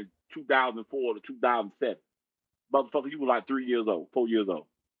hooping in 2004 to 2007. Motherfucker, you was like 4 years old.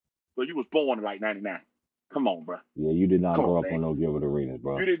 So you was born in like 99. Come on, bro. Yeah, you did not grow up on no Gilbert Arenas,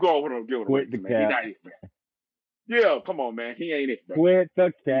 bro. You didn't grow up on no Gilbert Arenas, man. He not it, man. Yeah, come on, man. He ain't it, bro. Quit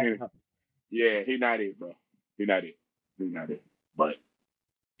the cap. Yeah, he not it, bro. He not it. But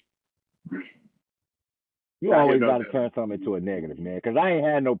you always got to turn something into a negative, man. Because I ain't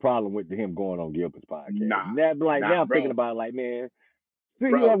had no problem with him going on Gilbert's podcast. Now I'm thinking about it, like, man, see,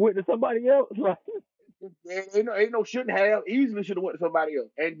 you have went to somebody else. ain't no shouldn't have. Easily should have went to somebody else.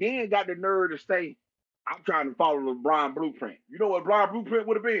 And then got the nerve to say, I'm trying to follow the LeBron blueprint. You know what LeBron blueprint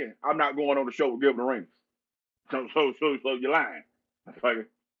would have been? I'm not going on the show with Gilbert Arenas. So you're lying.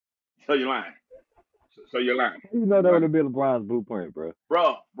 So you're lying. So you're lying. You know that would have been LeBron's blueprint, bro.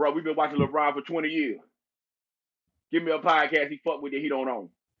 Bro, we've been watching LeBron for 20 years. Give me a podcast he fuck with that he don't own.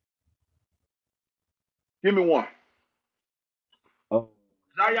 Give me one. Oh.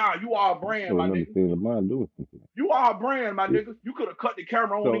 Zion, you are a brand, my nigga. You are a brand, my nigga. You could have cut the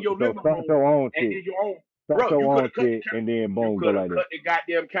camera on in your living room and did your own. Bro, you could have cut the camera, and then boom, go like that. Cut the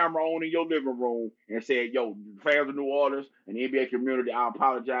goddamn camera on in your living room and said, yo, fans of New Orleans and the NBA community, I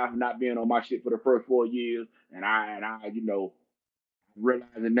apologize for not being on my shit for the first 4 years. And I, you know,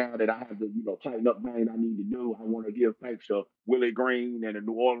 realizing now that I have to, you know, tighten up things I need to do. I want to give thanks to Willie Green and the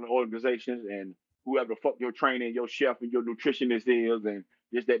New Orleans organizations and whoever the fuck your trainer, your chef, and your nutritionist is, and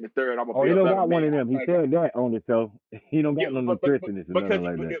this, that, and the third. He don't got one of them. He said that on the show. He don't got no nutritionist or nothing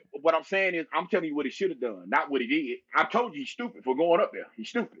like that. What I'm saying is, I'm telling you what he should have done, not what he did. I told you he's stupid for going up there. He's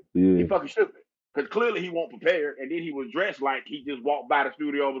stupid. Yeah. He's fucking stupid. Because clearly he won't prepare, and then he was dressed like he just walked by the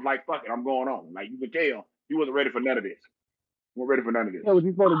studio and was like, fuck it, I'm going on. Like, you can tell he wasn't ready for none of this. We're ready for none of this. Yeah, what's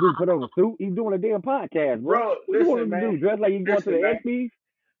he supposed to do? Put on a suit? He's doing a damn podcast, bro. What you want him to do? Dress like he's going to the ESPYs?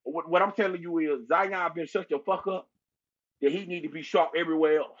 What I'm telling you is Zion been such a fuck up that he need to be sharp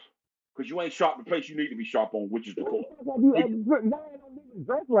everywhere else. Because you ain't sharp the place you need to be sharp on, which is the court. Zion don't even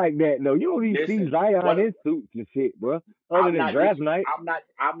dress like that though. You don't even see Listen, Zion what in suits and shit, bro. Other I'm than not draft night.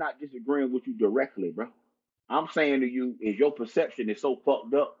 I'm not disagreeing with you directly, bro. I'm saying to you is your perception is so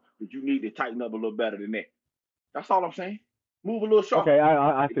fucked up that you need to tighten up a little better than that. That's all I'm saying. Move a little sharper. Okay,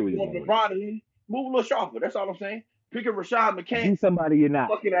 I see If what you you're want saying. LeBron in, move a little sharper. That's all I'm saying. Picking Rashad McCants, Be somebody you're not.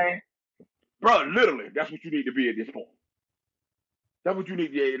 fucking ass. Bro, literally, that's what you need to be at this point. That's what you need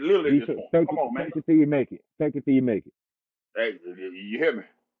to be literally at this point. Come on, man. Fake it till you make it. Fake it till you make it. Hey, you hear me?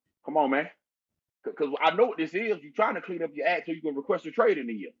 Come on, man. Because I know what this is. You're trying to clean up your act so you can request a trade in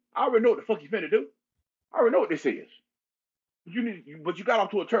the year. I already know what the fuck you finna do. I already know what this is. But you got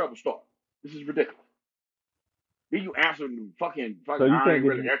off to a terrible start. This is ridiculous. Then you answering fucking So you I think ain't this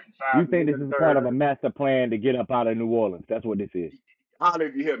really is exercising in the part of a third. master plan to get up out of New Orleans? That's what this is. Holler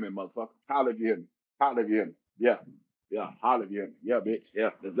if you hear me, motherfucker. Holler if you hear me. Holler if you hear me. Yeah. Yeah. Holler if you hear me. Yeah, bitch. Yeah.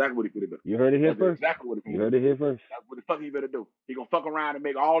 That's exactly what he could have done. You heard it here That's first. exactly what he You could heard have it here done. first. That's what the fuck he better do. He gonna fuck around and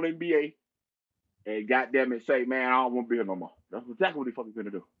make all NBA and goddamn it say, man, I don't want to be here no more. That's exactly what he fucking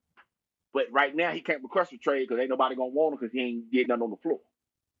gonna do. But right now he can't request a trade because ain't nobody gonna want him because he ain't getting nothing on the floor.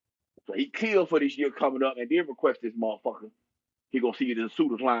 So he killed for this year coming up and then request this motherfucker. He gonna see the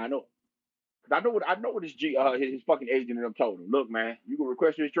suitors line up. Cause I know what his fucking agent and them told him. Look, man, you can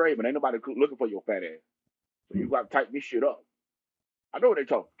request this trade, but ain't nobody looking for your fat ass. So you got to tighten this shit up. I know what they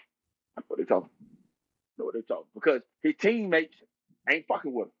told him. I know what they told him. I know what they told him. Because his teammates ain't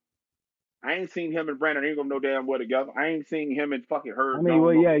fucking with him. I ain't seen him and Brandon Ingram no damn well together. I ain't seen him and fucking Herb. I mean,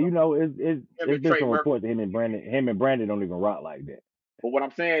 well, yeah, you know, it's him and been Trey some Murphy. reports that him and Brandon don't even rock like that. But what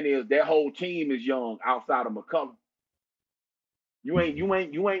I'm saying is that whole team is young outside of McCollum. You ain't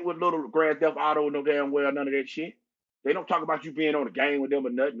with little Grand Theft Auto no damn well, none of that shit. They don't talk about you being on a game with them or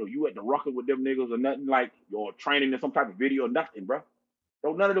nothing, or you at the rucker with them niggas or nothing like or training in some type of video or nothing, bro.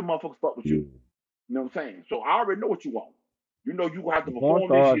 Don't none of them motherfuckers fuck with you. You know what I'm saying? So I already know what you want. You know you gonna have to perform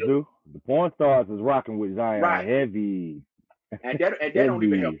this year. Do. The porn stars is rocking with Zion heavy. And that don't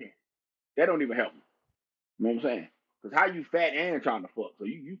even help him. That don't even help him. You know what I'm saying? Because how you fat and trying to fuck? So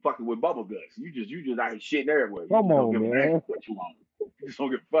you fucking with bubble guts. You just out here shitting everywhere. You Come on, don't give man. a damn what you want. You just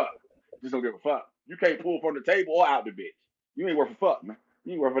don't give a fuck. Just don't give a fuck. You can't pull from the table or out the bitch. You ain't worth a fuck, man.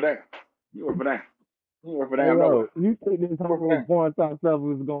 You ain't worth a damn. You ain't worth a damn. You ain't worth a damn. No, you think this whole porn star stuff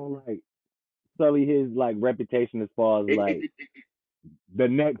was gonna like sully his like reputation as far as like the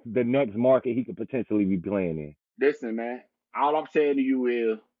next market he could potentially be playing in? Listen, man. All I'm saying to you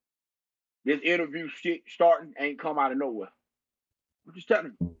is this interview shit starting ain't come out of nowhere. I'm just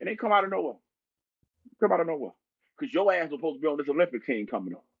telling you, it ain't come out of nowhere. Come out of nowhere. Because your ass was supposed to be on this Olympic team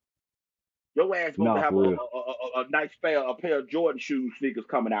coming up. Your ass supposed to have a nice pair of Jordan shoes sneakers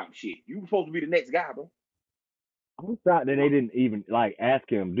coming out and shit. You supposed to be the next guy, bro. I'm shocked that they didn't even like ask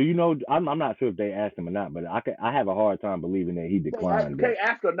him. Do you know? I'm not sure if they asked him or not, but I have a hard time believing that he declined. You can't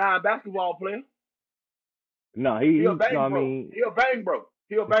ask a non-basketball player. No, he a bang no, bro. I mean, He a bang bro.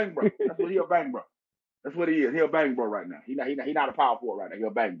 He a bang bro. That's what he a bang bro. That's what he is. He a bang bro right now. He not a power forward right now. He a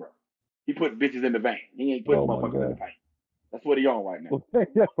bang bro. He put bitches in the van. He ain't putting motherfuckers in the paint. That's what he on right now.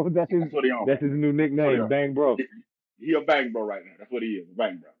 That's what he on. That's his new nickname, Bang Bro. He a bang bro right now. That's what he is, a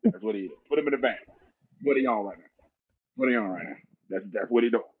bang bro. That's what he is. Put him in the van. That's what he on right now. What he on right now? That's what he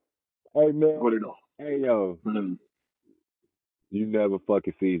doing. Hey man. What he doing? Hey yo. You never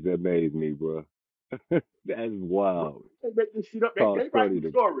fucking cease to amaze me, bro. That's wild. They make this shit up. They write the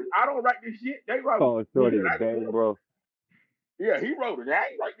stories. I don't write this shit. They write it. Shorty the Bang Bro. Yeah, he wrote it.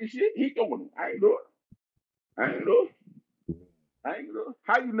 I ain't write this shit. He doing it. I ain't do it.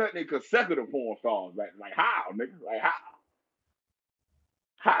 How you nothing consecutive porn stars? Like how, nigga? Like how?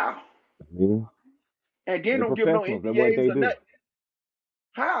 How? Yeah. And then don't give no NDAs or nothing.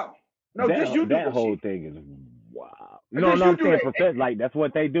 How? No, just you do that whole shit. thing is wow. No, I'm saying like that's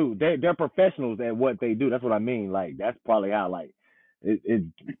what they do. They're professionals at what they do. That's what I mean. Like that's probably how like it's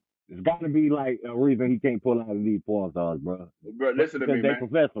got to be like a reason he can't pull out of these porn stars, bro. Bro, listen to me, man. They're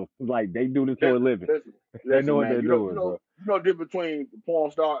professionals. Like they do this for a living. They know what they're doing, bro. You know the difference between the porn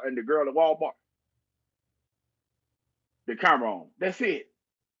star and the girl at Walmart? The camera on. That's it.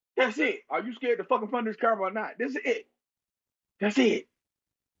 That's it. Are you scared to fucking front of this camera or not? This is it. That's it.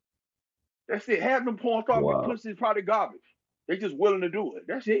 That's it. Half them porn stars get pussy is probably garbage. They just willing to do it.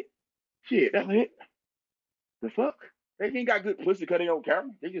 That's it. Shit, that's it. The fuck? They ain't got good pussy because they on camera.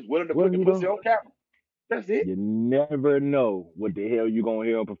 They just willing to put the pussy on camera. That's it. You never know what the hell you gonna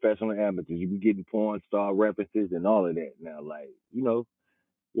hear on Professional Amateurs. You be getting porn star references and all of that now. Like, you know,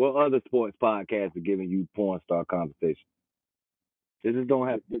 what other sports podcasts are giving you porn star conversation? They just don't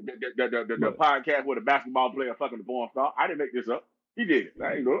have the podcast with a basketball player fucking the porn star. I didn't make this up. He did it.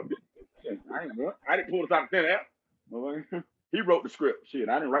 I ain't know it. Shit, I didn't pull this out of thin air. He wrote the script. Shit,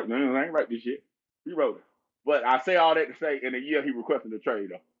 I didn't write this shit. He wrote it. But I say all that to say, in a year he requested a trade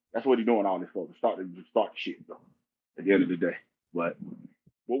though. That's what he's doing all this for, to start the shit though. At the end of the day, but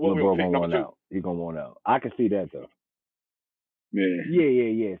what we LeBron pick gonna number want 2? out. He gonna want out. I can see that though. Yeah.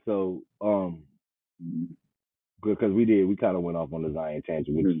 Yeah. So because we kind of went off on the Zion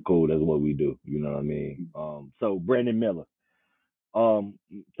tangent, which is cool. That's what we do. You know what I mean? So Brandon Miller,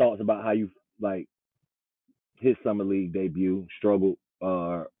 thoughts about how you like his summer league debut, struggled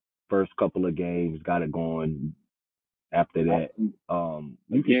first couple of games, got it going. After that, you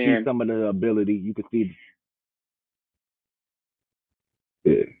can see some of the ability. You can see.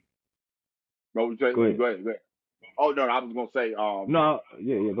 Yeah. Go ahead. Oh no, I was gonna say. No,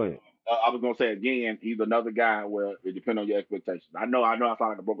 yeah, go ahead. I was gonna say again, he's another guy where it depends on your expectations. I know I sound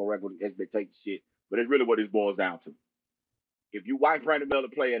like a broken record with expectation shit, but it's really what this boils down to. If you watch Brandon Miller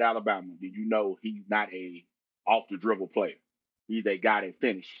play at Alabama, did you know he's not a off the dribble player? He's a guy that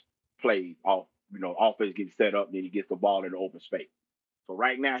finish plays off, offense gets set up, then he gets the ball in the open space. So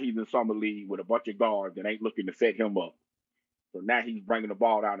right now he's in summer league with a bunch of guards that ain't looking to set him up. So now he's bringing the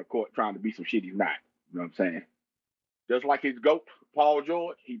ball down the court trying to be some shit he's not. You know what I'm saying? Just like his GOAT, Paul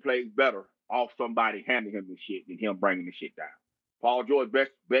George, he plays better off somebody handing him the shit than him bringing the shit down. Paul George's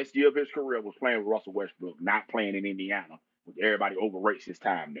best year of his career was playing with Russell Westbrook, not playing in Indiana, which everybody overrates his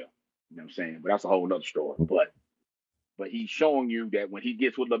time there. You know what I'm saying? But that's a whole other story. But he's showing you that when he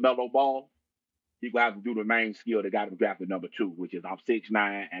gets with LaMelo Ball, he's going to have to do the main skill that got him drafted number 2, which is I'm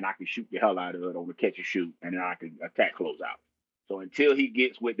 6'9", and I can shoot the hell out of it on the catch and shoot, and then I can attack closeout. So until he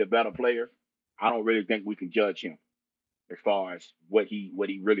gets with the better players, I don't really think we can judge him as far as what he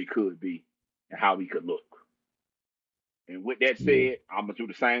really could be and how he could look. And with that said, I'm going to do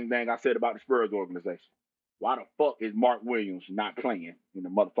the same thing I said about the Spurs organization. Why the fuck is Mark Williams not playing in the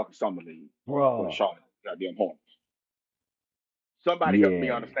motherfucking summer league for the Charlotte goddamn Hornets? Somebody help me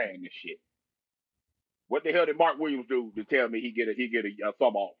understand this shit. What the hell did Mark Williams do to tell me he get a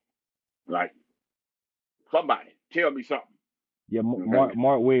thumb off? Like, somebody tell me something. Yeah, Mark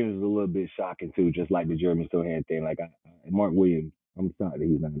Williams is a little bit shocking too, just like the Jeremy Sohan thing. Like Mark Williams, I'm sorry that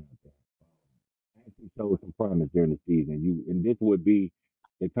he's not out there. He showed some promise during the season. And this would be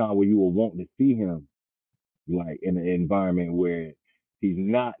the time where you will want to see him, like in an environment where he's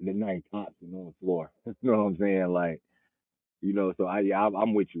not the ninth option on the floor. You know what I'm saying? Like, so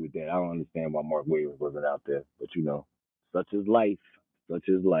I'm with you with that. I don't understand why Mark Williams wasn't out there, but such is life. Such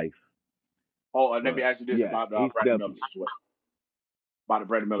is life. Oh, and let me ask you this about the Brandon Miller situation. About the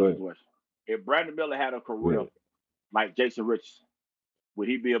Brandon Miller situation. If Brandon Miller had a career like Jason Richardson, would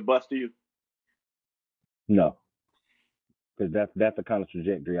he be a bust to you? No, because that's the kind of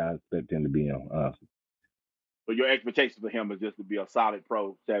trajectory I expect him to be on. Honestly. But your expectations for him is just to be a solid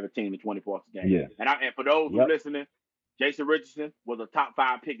pro, 17 to 20 points a game. Yeah. And for those who listening, Jason Richardson was a top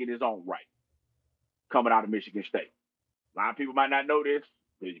 5 pick in his own right, coming out of Michigan State. A lot of people might not know this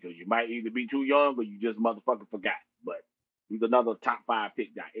because you might either be too young or you just motherfucking forgot. But he's another top 5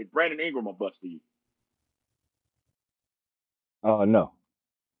 pick guy. Is Brandon Ingram a bust to you? No.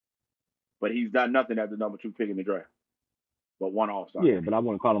 But he's done nothing as the number 2 pick in the draft. But one All-Star. Yeah, but I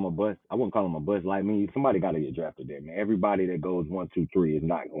wouldn't call him a bust. I wouldn't call him a bust. Like me, somebody got to get drafted there, man. Everybody that goes 1, 2, 3 is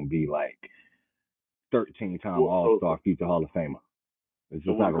not going to be like 13-time All-Star, future Hall of Famer. It's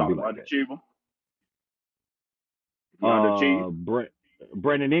just not going to be like that.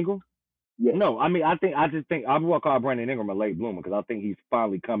 Brandon Ingram? Yeah. No, I mean, I just think I would call Brandon Ingram a late bloomer because I think he's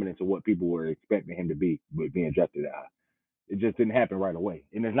finally coming into what people were expecting him to be with being drafted that high. It just didn't happen right away,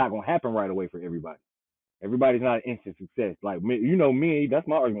 and it's not going to happen right away for everybody. Everybody's not an instant success. Like me, that's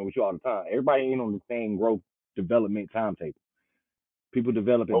my argument with you all the time. Everybody ain't on the same growth development timetable. People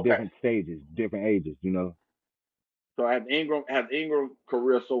develop at different stages, different ages. So has Ingram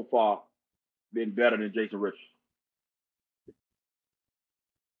career so far been better than Jason Richardson?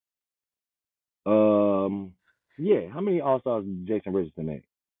 Yeah. How many All-Stars did Jason Richardson make?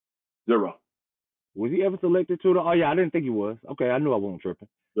 0. Was he ever selected to the? Oh yeah, I didn't think he was. Okay, I knew I wasn't tripping.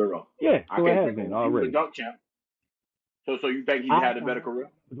 0. Yeah, so it has been already. He was a dunk champ. So you think he had a better career?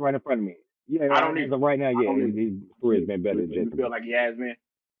 It's right in front of me. Yeah, I don't need. Right now, yeah, his career's been better than Jason. You feel like he has been,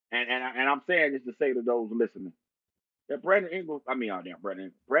 and I'm saying this to say to those listening that Brandon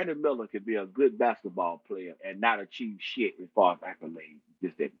Miller could be a good basketball player and not achieve shit as far as accolades.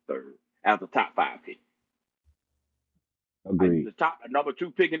 Just at third, as a top 5 pick. Agreed. I use the number 2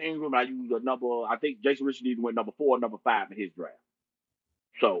 pick in Ingram. I use I think Jason Richardson either went number 4 or number 5 in his draft.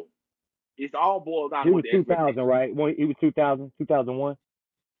 So it's all boiled down. He was 2000, right? He was 2000, 2001.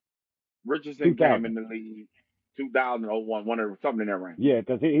 Richardson came in the league 2001, something in that range. Yeah,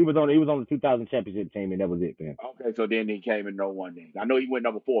 because he was on the 2000 championship team, and that was it for him. Okay, so then he came in 01 then. I know he went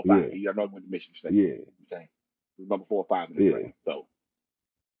number 4 or 5. Yeah. I know he went to Michigan State. Yeah. Okay. He was number 4 or 5 in the draft. So,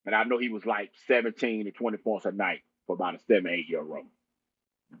 and I know he was like 17 to 20 points a night for about a 7-8 year run.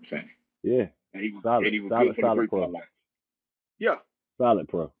 I'm saying. Yeah. And he was solid, good solid, for the solid pro. line. Yeah. Solid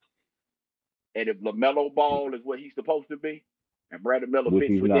pro. And if LaMelo Ball is what he's supposed to be, and Brandon Miller Which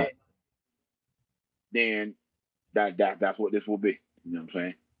fits he's with not. that, then that's what this will be. You know what I'm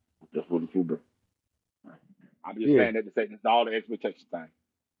saying? That's what this will be. I'm just saying that to say that's all the expectation thing.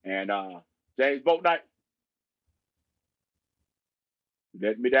 And James Bouknight, you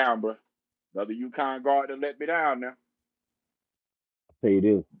let me down, bro. Another UConn guard that let me down now. I'll tell you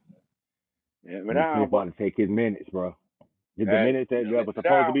this. Let me Nick down, Smith bro. about to take his minutes, bro. The minutes that were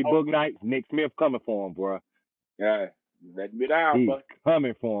supposed to be Bouknight, Nick Smith coming for him, bro. Yeah, let me down, He's bro.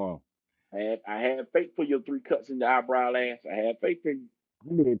 coming for him. I had faith for your 3 cuts in the eyebrow ass. I had faith in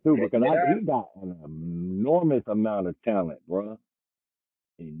you. He did too, because he got an enormous amount of talent, bro.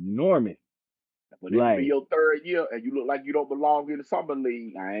 Enormous. But it'll be your 3rd year, and you look like you don't belong in the summer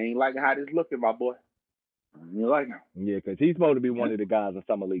league. I ain't liking how this looking, my boy. I ain't liking it. Yeah, because he's supposed to be one of the guys in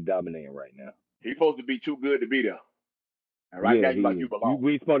summer league dominating right now. He's supposed to be too good to be there. And right now, you like you belong.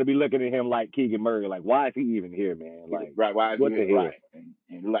 We supposed to be looking at him like Keegan Murray. Like, why is he even here, man? Like, right? Why is what he the here? hell? Right. And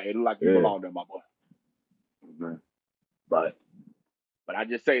it look like you belong there, my boy. Okay. But I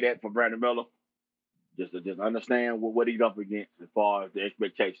just say that for Brandon Miller, just to understand what he's up against as far as the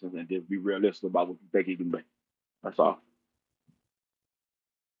expectations, and just be realistic about what you think he can be. That's all.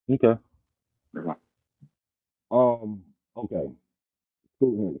 Okay. Okay.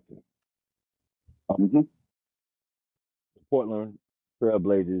 Scoot Henderson. Portland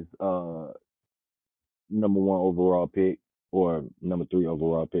Trailblazers number 1 overall pick, or number 3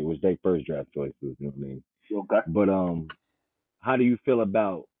 overall pick, was their first draft choice, you know what I mean? Okay. But how do you feel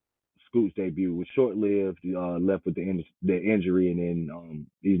about Scoot's debut? Was short-lived, left with the injury, and then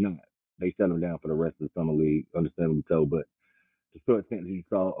he's not. They set him down for the rest of the summer league, understandably so. But the short stint you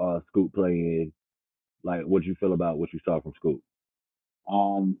saw Scoot play in, like, what you feel about what you saw from Scoot?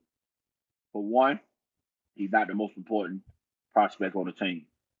 For one, he's not the most important prospect on the team.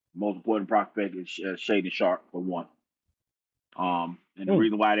 The most important prospect is Shaedon Sharpe, for one. And the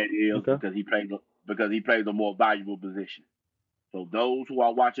reason why that is because he plays a more valuable position. So those who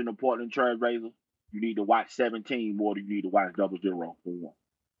are watching the Portland Trailblazers, you need to watch 17 more than you need to watch 00, for one.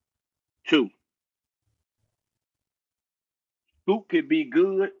 2, Scoot could be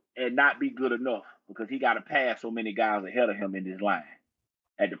good and not be good enough because he got to pass so many guys ahead of him in this line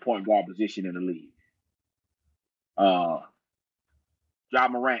at the point guard position in the league. Ja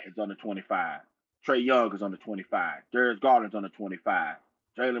Morant is under 25. Trae Young is under 25. Darius Garland's under 25.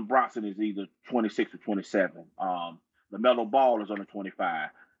 Jalen Brunson is either 26 or 27. LaMelo Ball is under 25.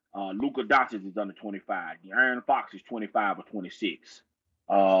 Luka Doncic is under 25. De'Aaron Fox is 25 or 26.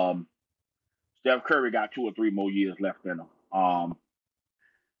 Steph Curry got 2 or 3 more years left in him.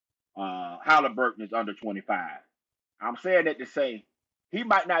 Halliburton is under 25. I'm saying that to say he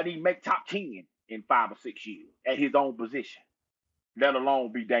might not even make top 10 in 5 or 6 years at his own position, let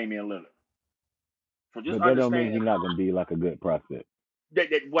alone be Damian Lillard. So just but that understand. Don't mean he's not going to be like a good prospect.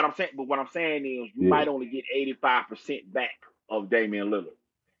 What I'm saying is you might only get 85% back of Damian Lillard.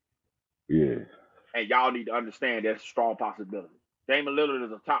 Yeah. And y'all need to understand that's a strong possibility. Damian Lillard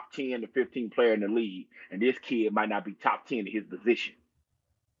is a top 10 to 15 player in the league, and this kid might not be top 10 in his position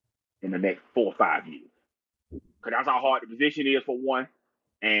in the next 4 or 5 years. Because that's how hard the position is, for one,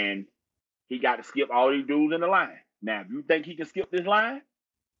 and he got to skip all these dudes in the line. Now, if you think he can skip this line,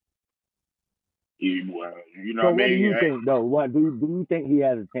 you know what I mean? What do you think, though? What do you think he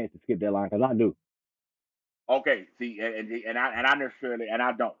has a chance to skip that line? Because I do. Okay, see, and I necessarily, and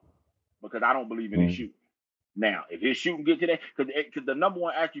I don't, because I don't believe in his shooting. Now, if his shooting gets to that, because the number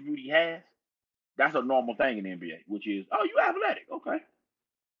 1 attribute he has, that's a normal thing in the NBA, which is, oh, you athletic, okay.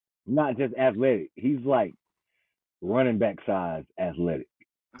 Not just athletic. He's like running back size athletic.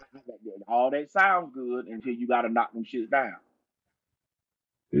 All that sounds good until you got to knock them shits down.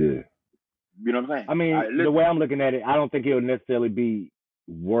 Yeah. You know what I'm saying? I mean, the way I'm looking at it, I don't think he'll necessarily be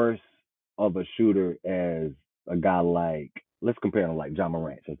worse of a shooter as a guy like, let's compare him like Ja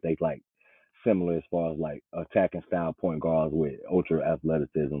Morant, since they like similar as far as like attacking style point guards with ultra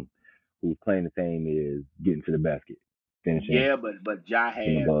athleticism, whose claim to fame is getting to the basket, finishing. Yeah, but Ja has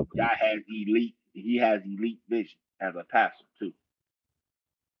elite vision as a passer too.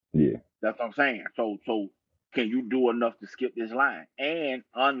 Yeah. That's what I'm saying. So can you do enough to skip this line? And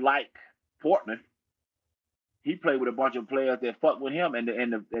unlike Portland, he played with a bunch of players that fuck with him, and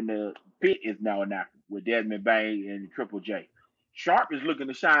the pit is now inactive with Desmond Bain and Triple J. Sharp is looking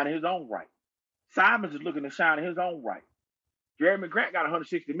to shine in his own right. Simons is looking to shine in his own right. Jeremy Grant got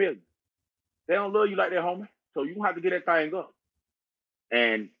 160 million. They don't love you like that, homie. So you have to get that thing up.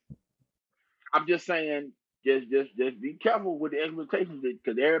 And I'm just saying, just be careful with the expectations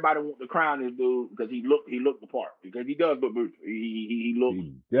because everybody wants to crown this dude because he looked the part because he does look beautiful. He looks.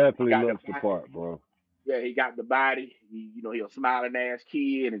 He definitely looks the part, bro. Yeah, he got the body. He a smiling ass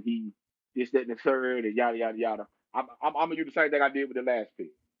kid, and he this, that, and the third, and yada yada yada. I'm gonna do the same thing I did with the last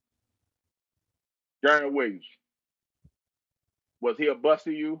pick. Darren Williams. Was he a bust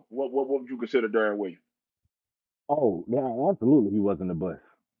to you? What would you consider Darren Williams? Oh, yeah, absolutely, he wasn't a bust.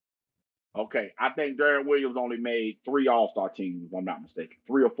 Okay, I think Darren Williams only made 3 All-Star teams, if I'm not mistaken.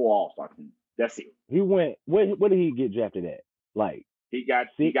 3 or 4 All-Star teams. That's it. He went. Where did he get drafted at? Like he got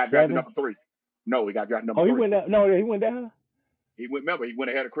 6, drafted 7? number 3. No, he got drafted number 3. Oh, he went down. No, he went down. He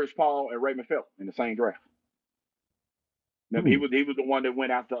went ahead of Chris Paul and Raymond Felton in the same draft. Remember, he was the one that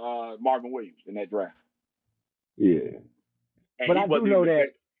went after Marvin Williams in that draft. Yeah, and but I do know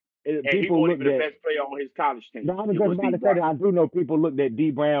that people looked at the best player on his college team. No, I was just about to say that I do know people looked at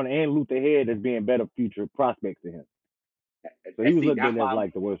D Brown and Luther Head as being better future prospects than him. So he was looked at as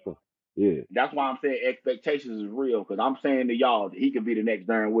like the worst one. Yeah. That's why I'm saying expectations is real, because I'm saying to y'all that he could be the next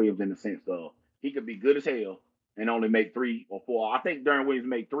Darren Williams in the sense of he could be good as hell and only make 3 or 4. I think Darren Williams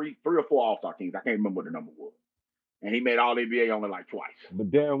made 3 or 4 All-Star teams. I can't remember what the number was. And he made All-NBA only like twice.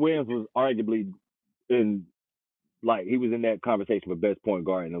 But Darren Williams was arguably he was in that conversation for best point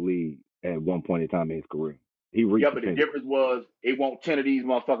guard in the league at one point in time in his career. He reached but the difference was it won't 10 of these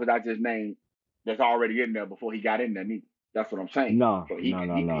motherfuckers I just named that's already in there before he got in there neither. That's what I'm saying. No, so he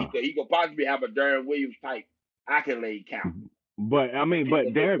could possibly have a Darren Williams type accolade count. But I mean, but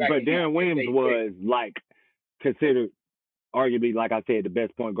Darren Williams was like considered arguably, like I said, the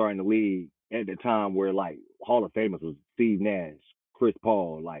best point guard in the league at the time, where like Hall of Famers was Steve Nash, Chris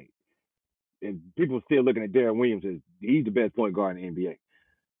Paul, like, and people were still looking at Darren Williams as he's the best point guard in the NBA.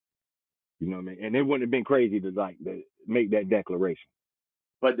 You know what I mean? And it wouldn't have been crazy to make that declaration.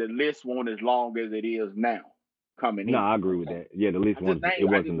 But the list wasn't as long as it is now. Coming in. No, I agree with that. Yeah, the list wasn't as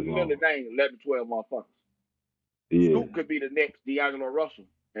long. I just remember name 11, 12 motherfuckers. Yeah. Scoop could be the next D'Angelo Russell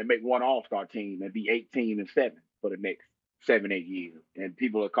and make one All-Star team and be 18-7 for the next 7-8 years, and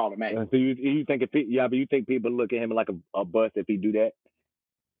people will call him out. So you think but you think people look at him like a bust if he do that?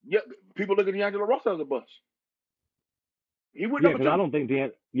 Yeah, people look at D'Angelo Russell as a bust. He would. Yeah, because I don't think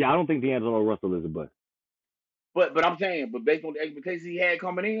D'Angelo Russell is a bust. But I'm saying, but based on the expectations he had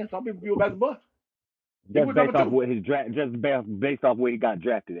coming in, some people feel that's a bust. Just based off what his draft, based off where he got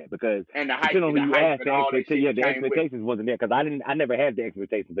drafted at, because and the hype, the expectations wasn't there, because I never had the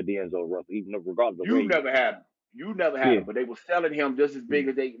expectations for D'Angelo Russell, even regardless of you never had them. You never had him, but they were selling him just as big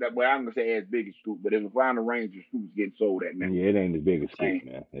as they. Well, I'm gonna say as big as Scoop, but it was around the range of Scoop's getting sold at now. Yeah, it ain't as big as Scoop,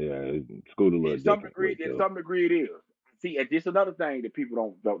 man. Yeah, Scoop a little different. To some degree, it is. See, and this another thing that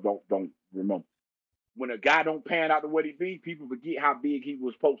people don't remember. When a guy don't pan out the way he be, people forget how big he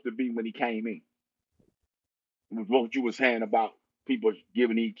was supposed to be when he came in. It was what you were saying about people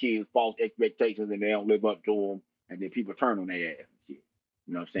giving these kids false expectations and they don't live up to them, and then people turn on their ass and shit.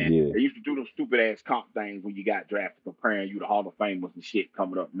 You know what I'm saying? Yeah. They used to do those stupid ass comp things when you got drafted, comparing you to Hall of Famers and shit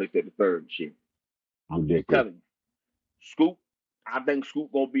coming up next at the third and shit. I'm just telling you, Scoop. I think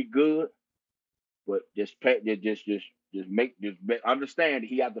Scoop gonna be good, but understand that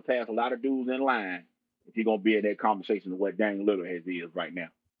he has to pass a lot of dudes in line if he's gonna be in that conversation of what Dame Lillard is right now.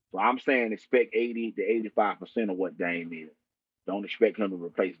 So I'm saying expect 80 to 85% of what Dame is. Don't expect him to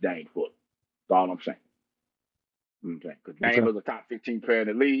replace Dame Fulton. That's all I'm saying. Because Dame is a top 15 player in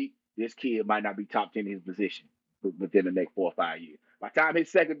the league. This kid might not be top 10 in his position within the next 4 or 5 years. By the time his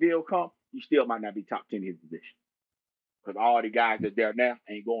second deal comes, he still might not be top 10 in his position. Because all the guys that's there now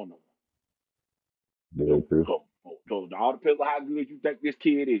ain't going nowhere. So it all depends on how good you think this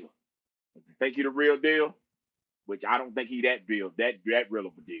kid is. If you think he's the real deal, which I don't think he that real of a deal.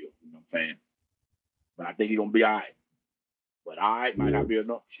 You know what I'm saying? But I think he's gonna be all right. But all right might not be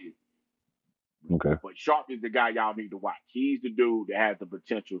enough shit. Okay. But Sharp is the guy y'all need to watch. He's the dude that has the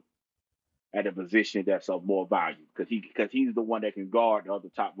potential at a position that's of more value because he's the one that can guard the other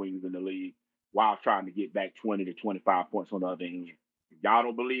top wings in the league while trying to get back 20 to 25 points on the other end. If y'all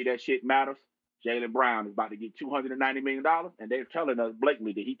don't believe that shit matters, Jaylen Brown is about to get $290 million, and they're telling us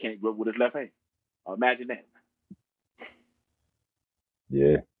blatantly that he can't grip with his left hand. Imagine that.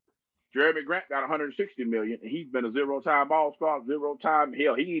 Yeah. Jeremy Grant got $160 million, and he's been a 0-time All-Star, 0-time.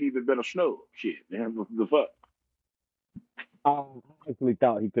 Hell, he ain't even been a snub. Shit, man, what the fuck? I actually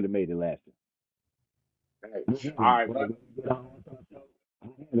thought he could have made it last year. Hey, all Mhm. right, bro. I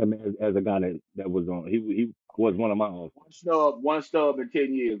had him as a guy that was on. He was one of my offs. One stub in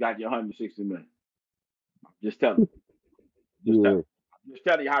 10 years got you 160 million. Just tell them. Just tell Yeah, them. Just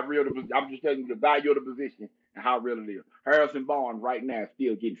telling you how real I'm just telling you the value of the position and how real it is. Harrison Barnes right now is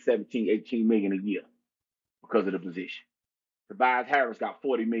still getting 17, 18 million a year because of the position. Tobias Harris got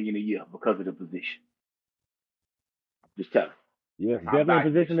 40 million a year because of the position. Just tell them. yeah, That's how definitely a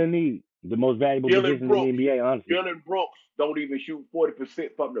valuable this position shit. in need, the most valuable Dylan position in the Brooks. NBA, honestly. Dylan Brooks don't even shoot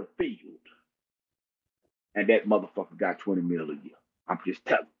 40% from the field. And that motherfucker got 20 mil a year. I'm just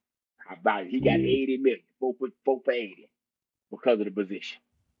telling you. How valuable. He got Yeah, 80 million. Four for 80 because of the position.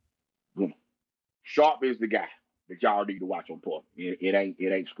 Boom. Sharp is the guy that y'all need to watch on Portland. It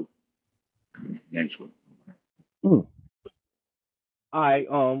ain't school. It ain't school. Mm. All right.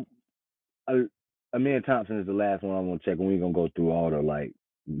 Uh, Amir Thompson is the last one I want to check. We ain't gonna go through all the like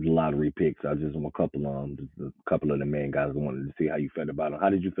lottery picks. I just want just a couple of the main guys. I wanted to see how you felt about them. How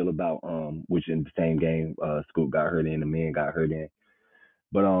did you feel about which in the same game, Scoop got hurt in, the man got hurt in,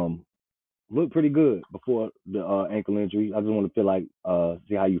 but looked pretty good before the ankle injury. I just want to feel like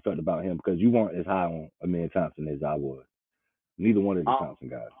see how you felt about him because you weren't as high on Amir Thompson as I was. Neither one of the Uh, Thompson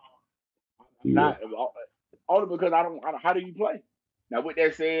guys. I'm Yeah. not only because I don't. How do you play? Now, with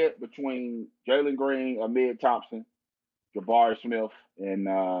that said, between Jalen Green, Amir Thompson, Jabari Smith, and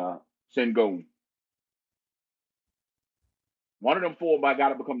Sengun, one of them four might got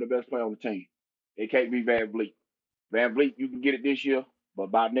to become the best player on the team. It can't be Van Vliet. Van Vliet, you can get it this year,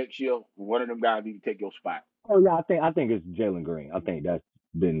 but by next year, one of them guys need to take your spot. Oh yeah, I think it's Jalen Green. I think that's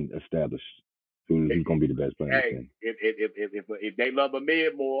been established. Who's gonna be the best player on the Hey, team? if they love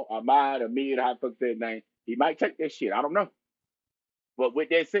Amir more, Amir, how the fuck say his name, he might take that shit. I don't know. But with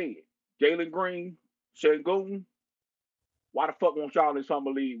that said, Jalen Green, Sengun, why the fuck won't y'all in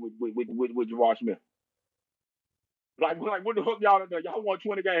summer league with Jabari Smith? Like what the fuck y'all done? Y'all won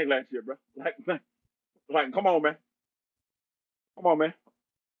 20 games last year, bro. Like, come on, man. Come on, man.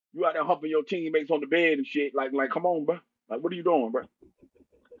 You out there humping your teammates on the bed and shit. Like, come on, bro. Like, what are you doing, bro?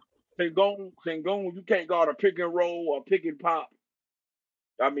 Sengun, you can't guard a pick and roll or pick and pop.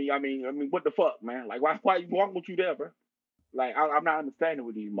 I mean, what the fuck, man? Like, why won't you there, bro? Like, I'm not understanding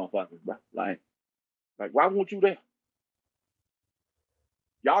with these motherfuckers, bro. Like, why won't you there?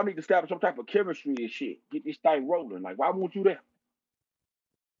 Y'all need to establish some type of chemistry and shit. Get this thing rolling. Like, why won't you there?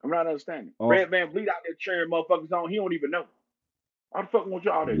 I'm not understanding. Oh Red Van Vliet out there cheering motherfuckers on. He don't even know. Why the fuck want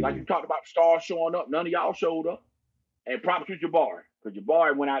y'all there? Like yeah. you talked about stars showing up. None of y'all showed up. And props to Jabari. Because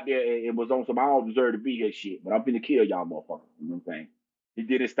Jabari went out there and was on some I don't deserve to be here shit. But I'm finna kill y'all motherfuckers. You know what I'm saying? He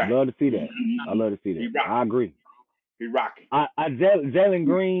did his thing. Love to see that. I love to see He that. I rocking. agree. He rocking. Jalen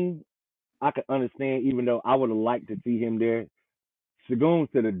Green, I could understand, even though I would have liked to see him there.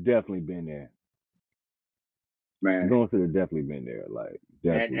 Shagun should have definitely been there. Man. Shagun should have definitely been there. Like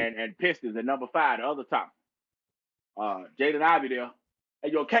And definitely. and and Pistons at number 5, the other top. Jaden Ivey there.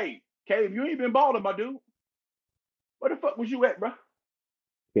 Hey, yo, Cave, you ain't been balling, my dude. Where the fuck was you at, bro?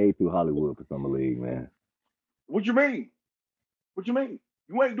 Came through Hollywood for summer league, man. What you mean? What you mean?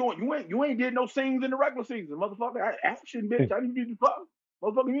 You ain't did no scenes in the regular season, motherfucker. Action, bitch. I didn't give you fuck.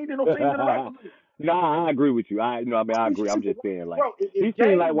 Motherfucker, you ain't did no scenes in the regular season. Nah, I agree with you. I agree. I'm just saying, like, Bro, he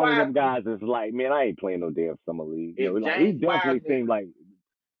seemed like one of them guys that's like, man, I ain't playing no damn summer league. If Like he James definitely Wiseman, seemed like,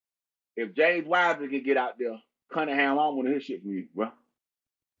 if James Wiseman can get out there, Cunningham, I want to hear shit from you, bro.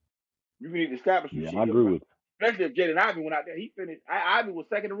 You need to establish some yeah, shit I here, agree bro. with Especially if Jaden Ivey went out there, he finished. Ivey was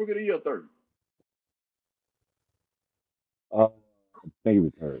second to rookie of the year, third. you. I think he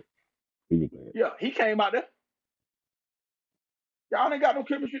was hurt. He was hurt. Yeah, he came out there. Y'all ain't got no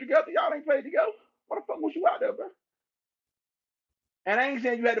chemistry together. Y'all ain't played together. What the fuck was you out there, bro? And I ain't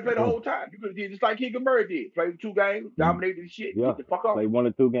saying you had to play the Yeah, whole time. You could have did just like Keegan Murray did. Played 2 games, dominated the shit, yeah. get the fuck on. Play 1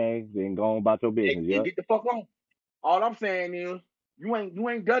 or 2 games, then go on about your business. And Yep. get the fuck on. All I'm saying is you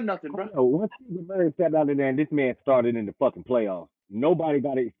ain't done nothing, I bro. don't know. Once Stephen Murray sat out of there and this man started in the fucking playoffs, nobody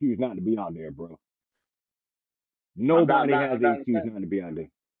got an excuse not to be out there, bro. Nobody has I'm an not excuse understanding. not to be out there.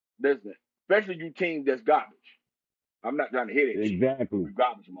 Listen, especially you teams that's garbage. I'm not trying to hear that shit. Exactly. You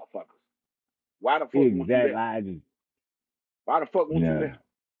garbage motherfuckers. Why the fuck won't you Exactly. there? I just, Why the fuck won't you yeah. there?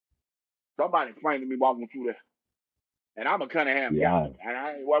 Somebody explain to me why won't you there? And I'm a Cunningham guy. Yeah.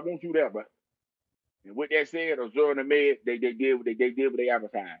 And why won't you there, bro? And with that said, Azure and the Med, they did what they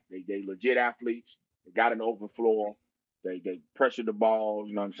advertised. They legit athletes. They got an open floor. They pressured the ball.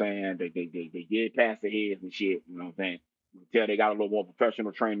 You know what I'm saying? They did pass the heads and shit. You know what I'm saying? You can tell they got a little more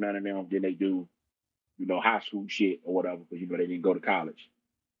professional training in them than they do, high school shit or whatever, because they didn't go to college.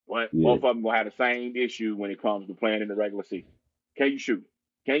 But Yeah. both of them gonna have the same issue when it comes to playing in the regular season. Can you shoot it?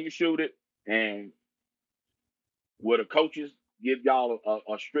 Can you shoot it? And Will the coaches give y'all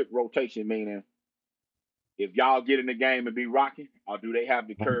a strict rotation, meaning if y'all get in the game and be rocking, or do they have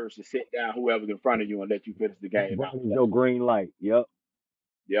the courage to sit down whoever's in front of you and let you finish the How game bright out? is your green light? Yep.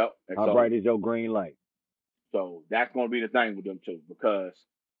 Yep. And How bright is your green light? so that's going to be the thing with them too, because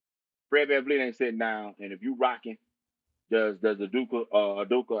Fred VanVleet ain't sitting down, and if you rocking, does Aduka?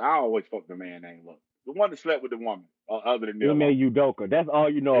 I always fuck the man name up. The one that slept with the woman, other than Neil Ime Long. Udoka. That's all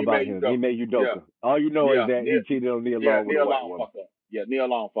you know about him. Ime Yeah, Udoka. All you know is that Neil, he cheated on Neil Long with a Neil white Long woman. fuck up. Yeah, Neil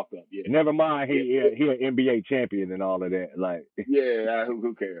Long fuck up. Yeah, Never mind, he yeah, an NBA champion and all of that. Like, yeah.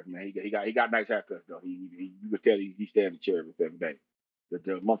 Who cares, man? He got nice haircuts though. You could tell he stay in the chair every day.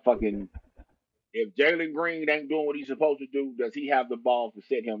 The motherfucking if Jalen Green ain't doing what he's supposed to do, does he have the balls to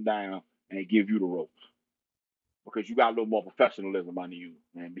sit him down and give you the ropes? Because you got a little more professionalism under you,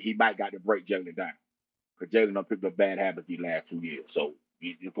 and he might got to break Jalen down. Because Jalen done picked up bad habits these last 2 years. So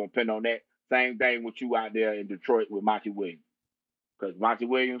it's going to depend on that. Same thing with you out there in Detroit with Monty Williams. Because Monty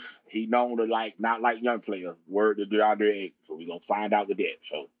Williams, he known to not like young players. Word to DeAndre Ayton. So we're going to find out with that.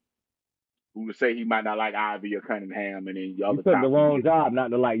 So who to say he might not like Ivy or Cunningham and then the you other took the times he wrong gets job not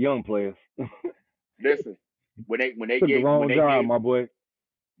to like young players. listen, when they Took the wrong job, gave my boy.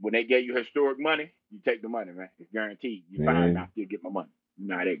 when they gave you historic money, you take the money, man. It's guaranteed. You find out still get my money. You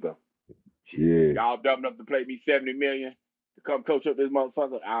know how that go. Yeah. Y'all dumb enough to pay me $70 million to come coach up this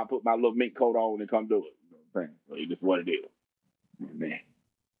motherfucker. I'll put my little mink coat on and come do it. You know what I'm saying? So it's just what it is. Man.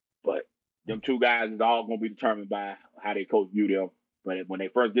 But them two guys is all gonna be determined by how they coach view them. But when they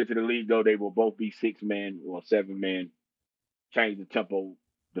first get to the league though, they will both be 6 men or 7 men, change the tempo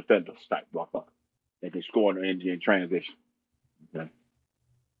defenders type motherfucker. They can score in the engine in transition. Okay.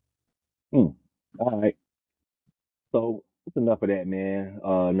 All right. So it's enough of that, man.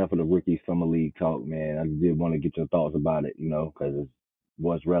 Enough of the rookie summer league talk, man. I did want to get your thoughts about it, because it's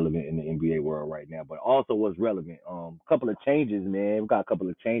what's relevant in the NBA world right now, but also what's relevant. A couple of changes, man. We've got a couple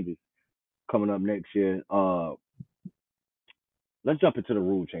of changes coming up next year. Let's jump into the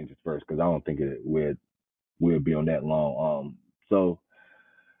rule changes first, because I don't think we'll be on that long. So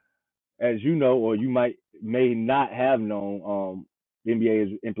as you know, or you may not have known, the NBA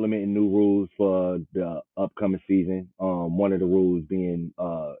is implementing new rules for the upcoming season. One of the rules being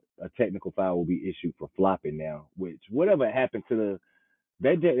a technical foul will be issued for flopping now, which whatever happened to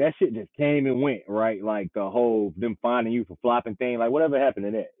that shit just came and went, right? Like the whole them finding you for flopping thing, like whatever happened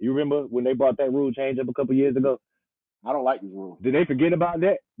to that? You remember when they brought that rule change up a couple years ago? I don't like this rule. Did they forget about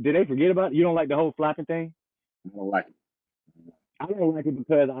that? Did they forget about it? You don't like the whole flopping thing? I don't like it. I don't like it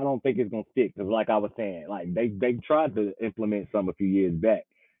because I don't think it's gonna stick. Because like I was saying, like they tried to implement some a few years back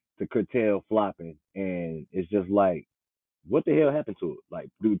to curtail flopping, and it's just like, what the hell happened to it?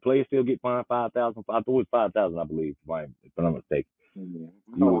 Like, do players still get fined 5,000? I thought it was 5,000, I believe, if I'm not mistaken.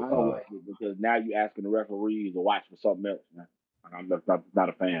 I don't like it because now you're asking the referees to watch for something else, man. I'm not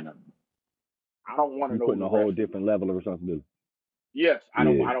a fan of it. I don't want to know. Putting a whole different level of responsibility. Yes, I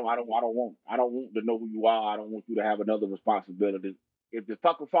don't want to know who you are. I don't want you to have another responsibility. If the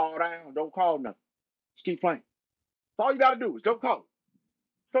fucker fall down, don't call nothing. Just keep playing. That's all you got to do is don't call.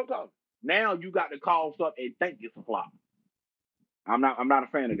 Don't call. Now you got to call stuff and think it's a flop. I'm not a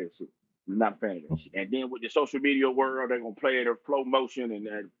fan of this shit. I'm not a fan of this shit. And then with the social media world, they're gonna play it in slow motion and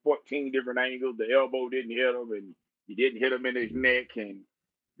at 14 different angles. The elbow didn't hit him, and he didn't hit him in his neck, and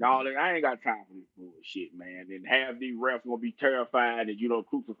all that. I ain't got time for this bullshit, man. And half these refs gonna be terrified that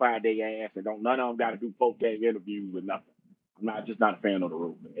crucify their ass, and none of them got to do post-game interviews or nothing. I'm just not a fan of the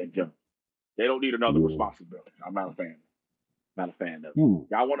rule, man. They don't need another responsibility. I'm not a fan. Not a fan of it.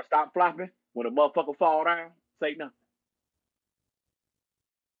 Y'all want to stop flopping when a motherfucker fall down? Say nothing.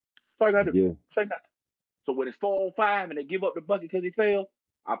 That's all you gotta do. Yeah. Say nothing. So when it's 4-on-5 and they give up the bucket because he fell,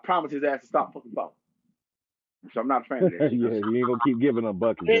 I promise his ass to stop fucking falling. So I'm not a fan of that shit. Yeah, you ain't gonna keep giving them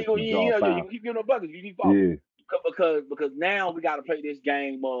buckets. You ain't gonna keep giving them buckets. You keep falling. Yeah. Because now we got to play this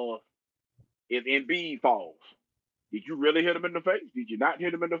game of if Embiid falls, did you really hit him in the face? Did you not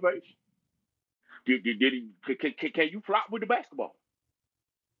hit him in the face? Did he? Can you flop with the basketball?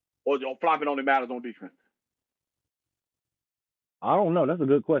 Or flopping only matters on defense? I don't know. That's a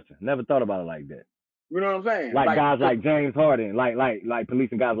good question. Never thought about it like that. You know what I'm saying? Like guys like James Harden, like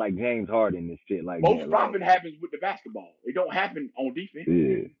policing guys like James Harden and shit like most that. Flopping happens with the basketball. It don't happen on defense.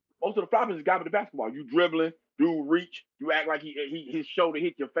 Yeah. Most of the flopping is got with the basketball. You dribbling, dude reach, you act like his shoulder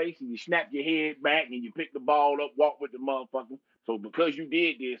hit your face and you snap your head back and you pick the ball up, walk with the motherfucker. So because you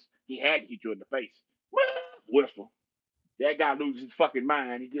did this, he had to hit you in the face. Whistle. That guy loses his fucking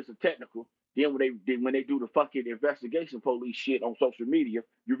mind. He gets a technical. Then when they do the fucking investigation police shit on social media,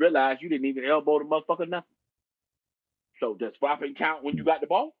 you realize you didn't even elbow the motherfucker nothing. So does flopping count when you got the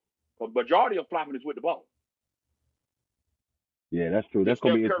ball? The majority of flopping is with the ball. Yeah, that's true. The That's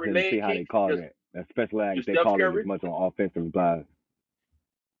gonna Steph be Curry interesting to see leg how they kick, call that, especially like the if they Steph call it as Curry, much on offensive side.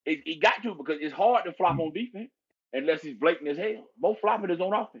 it got to because it's hard to flop on defense unless it's blatant as hell. Most flopping is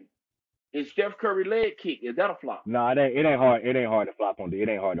on offense. Is Steph Curry leg kick, is that a flop? No, it ain't hard. It ain't hard to flop on. It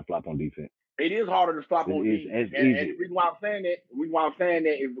ain't hard to flop on defense. It is harder to flop on D. It's And easy. the reason why I'm saying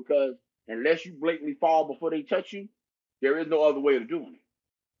that is because unless you blatantly fall before they touch you, there is no other way of doing it.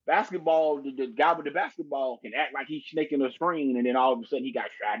 Basketball, the guy with the basketball can act like he's snaking a screen, and then all of a sudden he got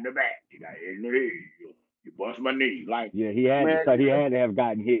shot in the back. He got hit in the head. You bust my knee. Like, Yeah, he had man, to have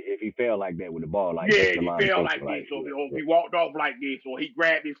gotten hit if he fell like that with the ball like yeah, that. if he fell like this, or if he walked off like this, or he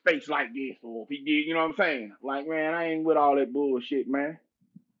grabbed his face like this, or if he did, you know what I'm saying? Like, man, I ain't with all that bullshit, man.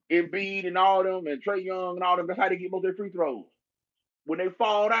 Embiid and all them, and Trae Young and all them, that's how they get most of their free throws. When they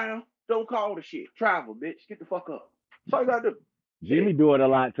fall down, don't call the shit. Travel, bitch. Get the fuck up. That's all you gotta do. Jimmy do it a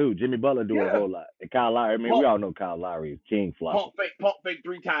lot too. Jimmy Butler do it a whole lot. And Kyle Lowry, I mean, we all know Kyle Lowry is king flopper. Pump fake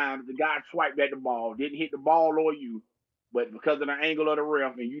 3 times. The guy swiped at the ball, didn't hit the ball or you, but because of the angle of the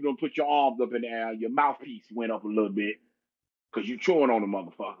ref and you don't put your arms up in the air, your mouthpiece went up a little bit because you chewing on the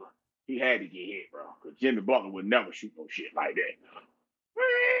motherfucker. He had to get hit, bro. Because Jimmy Butler would never shoot no shit like that.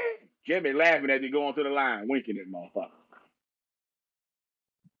 Jimmy laughing as he going to the line, winking at motherfucker.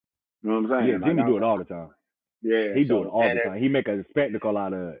 You know what I'm saying? Yeah, Jimmy do it all the time. Yeah, he do it all the time. He make a spectacle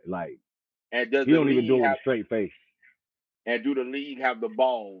out of it. Like, and does he don't even do it with a straight face. And do the league have the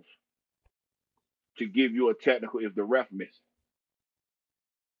balls to give you a technical if the ref misses?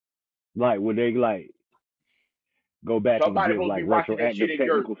 Like, would they like go back Somebody and give like retroactive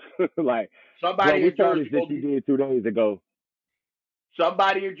technicals? Like, somebody in Jersey that you did 2 days ago.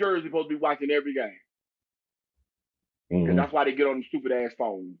 Somebody in Jersey supposed to be watching every game. Because that's why they get on these stupid ass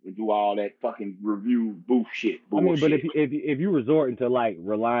phones and do all that fucking review bullshit. I mean, but if you resorting to like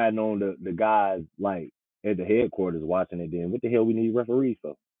relying on the guys like at the headquarters watching it, then what the hell we need referees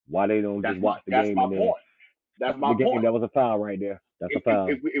for? Why they don't just watch the game? That's my point. That was a foul right there. That's a foul.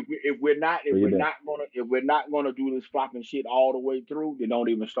 If we're not gonna do this flopping shit all the way through, then don't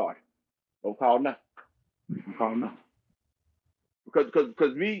even start it. Don't call nothing. Don't call nothing.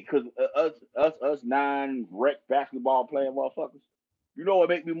 Because us 9 rec basketball playing motherfuckers, you know what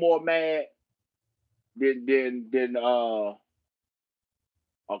make me more mad than a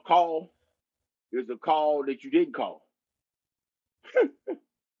call is a call that you didn't call.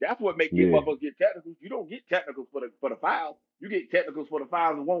 That's what makes these motherfuckers get technicals. You don't get technicals for the foul. You get technicals for the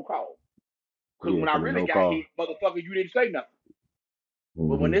fouls and won't call. Because when I really got hit, motherfucker, you didn't say nothing.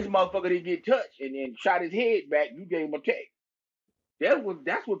 But when this motherfucker didn't get touched and shot his head back, you gave him a tech.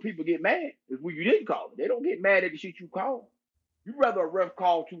 That's what people get mad, is when you didn't call it. They don't get mad at the shit you call. You'd rather a ref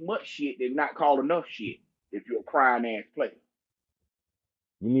call too much shit than not call enough shit if you're a crying ass player.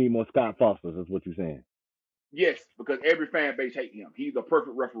 You need more Scott Fosters, that's what you're saying. Yes, because every fan base hates him. He's a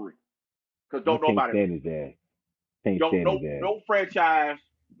perfect referee. Because don't nobody stand his ass. No franchise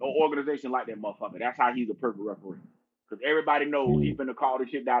or organization like that motherfucker. That's how he's a perfect referee. Because everybody knows he's finna call this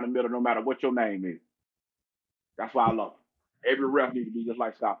shit down the middle no matter what your name is. That's why I love him. Every ref needs to be just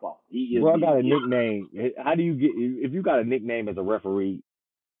like Scott Foster. I got a nickname. How do you get if you got a nickname as a referee,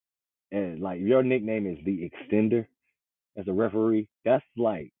 and like your nickname is the Extender as a referee? That's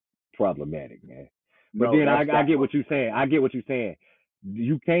like problematic, man. But then I get what you're saying. I get what you're saying.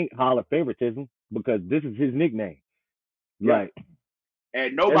 You can't holler favoritism because this is his nickname. Like,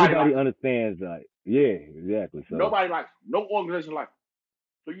 and nobody understands. Like, yeah, exactly. So nobody likes no organization like.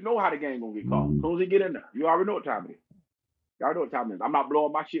 So you know how the game gonna get called. As soon as he get in there, you already know what time it is. Y'all know what time it is. I'm not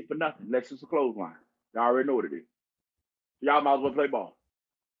blowing my shit for nothing unless it's a clothesline. Y'all already know what it is. Y'all might as well play ball.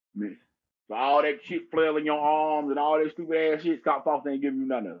 Man. So all that shit flailing your arms and all that stupid ass shit, Scott Foster ain't giving you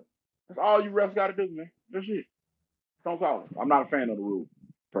none of it. That's all you refs got to do, man. That's it. Don't call it. I'm not a fan of the rule,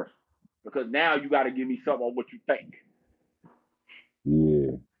 person. Because now you got to give me something on what you think.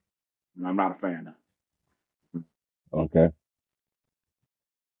 Yeah. I'm not a fan of it. Okay.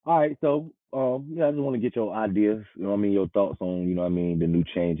 All right, so I just want to get your ideas, your thoughts on, the new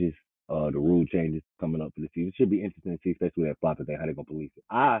changes, the rule changes coming up for the season. It should be interesting to see, especially that flopping thing, how they're gonna police it.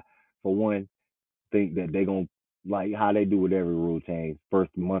 I, for one, think that they're gonna, like how they do with every rule change,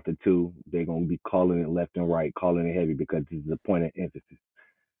 first month or two, they're gonna be calling it left and right, calling it heavy because this is a point of emphasis.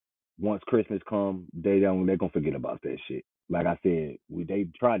 Once Christmas comes, they're gonna forget about that shit. Like I said, they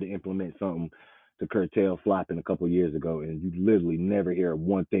tried to implement something to curtail flopping a couple of years ago, and you literally never hear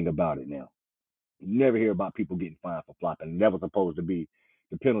one thing about it now. You never hear about people getting fined for flopping. That was supposed to be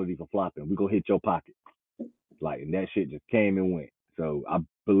the penalty for flopping. We gonna hit your pocket. Like, and that shit just came and went. So I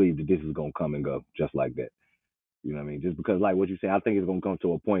believe that this is gonna come and go just like that. You know what I mean? Just because, like what you said, I think it's gonna come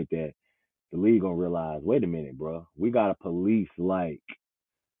to a point that the league gonna realize, wait a minute, bro, we gotta police like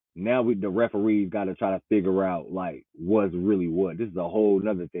now the referees gotta try to figure out like what's really what. This is a whole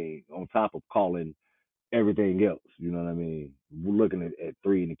nother thing on top of calling everything else. You know what I mean? We're looking at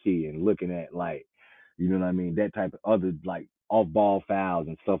three and the key and looking at like, you know what I mean, that type of other like off ball fouls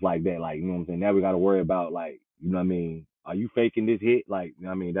and stuff like that. Like, you know what I'm saying? Now we gotta worry about like, you know what I mean, are you faking this hit? Like, you know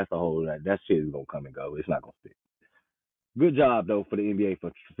what I mean, that's a whole that shit is gonna come and go. It's not gonna stick. Good job though for the NBA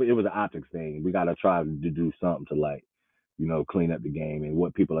for it was an optics thing. We gotta try to do something to like, you know, clean up the game and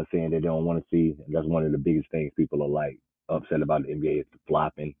what people are saying they don't want to see. That's one of the biggest things people are like upset about the NBA is the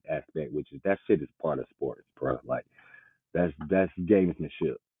flopping aspect, which is that shit is part of sports, bro. Like that's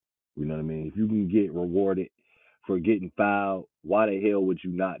gamesmanship. You know what I mean? If you can get rewarded for getting fouled, why the hell would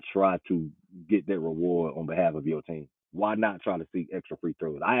you not try to get that reward on behalf of your team? Why not try to seek extra free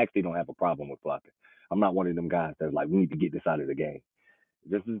throws? I actually don't have a problem with flopping. I'm not one of them guys that's like, we need to get this out of the game.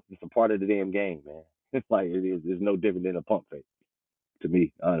 This is it's a part of the damn game, man. It's like it is. It's no different than a pump fake to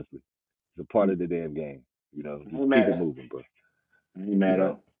me, honestly. It's a part of the damn game. You know, just keep it moving, bro. I ain't mad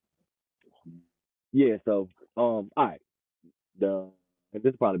at. Yeah. So, all right. And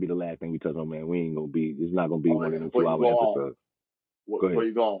this will probably be the last thing we touch on, man. We ain't gonna be. It's not gonna be one of them 2 hour episodes. Where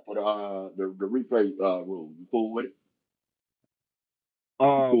you going for the replay rule? You cool with it?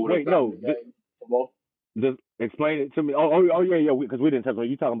 Wait, no. Just explain it to me. Oh yeah, because we didn't touch on.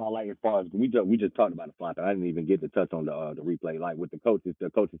 You talking about like as far as we just talked about the flop. I didn't even get to touch on the replay, like with the coaches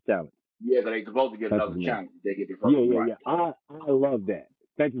challenge. Yeah, but they supposed to get another challenge. They get the first one. Yeah. I love that.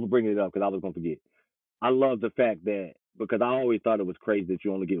 Thank you for bringing it up because I was gonna forget. I love the fact that because I always thought it was crazy that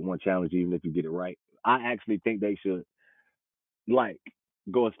you only get one challenge even if you get it right. I actually think they should like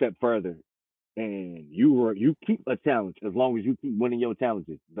go a step further and you keep a challenge as long as you keep winning your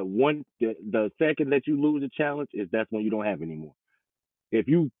challenges. The second that you lose a challenge is that's when you don't have anymore. If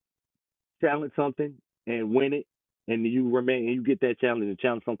you challenge something and win it, and you remain and you get that challenge and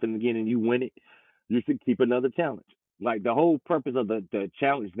challenge something again and you win it, you should keep another challenge. Like the whole purpose of the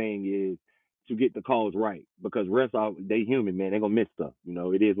challenge thing is to get the calls right because refs are they human, man. They're gonna miss stuff. You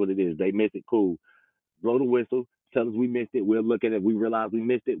know, it is what it is. They miss it, cool. Blow the whistle, tell us we missed it. We'll look at it. We realize we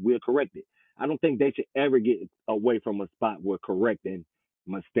missed it. We'll correct it. I don't think they should ever get away from a spot where correcting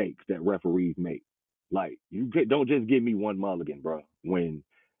mistakes that referees make. Like don't just give me one mulligan, bro. When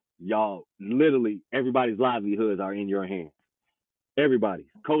y'all literally everybody's livelihoods are in your hands. Everybody,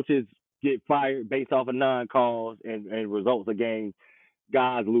 coaches get fired based off of non-calls and results of games.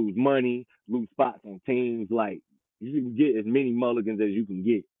 Guys lose money, lose spots on teams. Like you can get as many mulligans as you can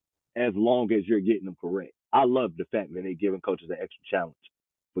get, as long as you're getting them correct. I love the fact that they're giving coaches an extra challenge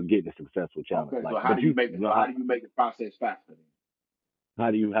for getting a successful challenge. Okay, like, so how do you make the process faster?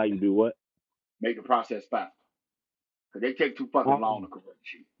 How do you do what? Make the process faster. Because they take too fucking long to correct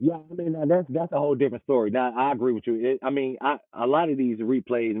shit. Yeah, I mean that's a whole different story. Now I agree with you. A lot of these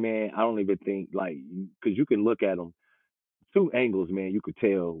replays, man, I don't even think like because you can look at them two angles, man. You could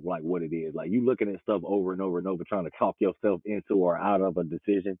tell like what it is. Like you looking at stuff over and over and over, trying to talk yourself into or out of a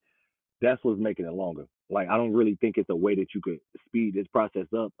decision. That's what's making it longer. Like I don't really think it's a way that you could speed this process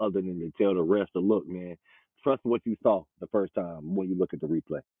up, other than to tell the rest to look, man. Trust what you saw the first time when you look at the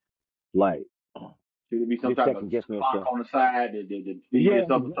replay. Like. Should it be some type of clock on the side?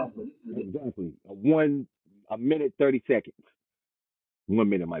 Exactly. A minute 30 seconds. 1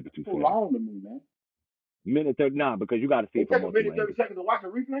 minute might be too fast. Long to me, man. Minute 30, nah, because you got to see it from multiple angles. Take a minute 30 seconds to watch a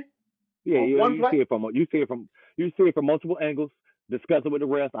replay. Yeah, you see it from multiple angles. Discuss it with the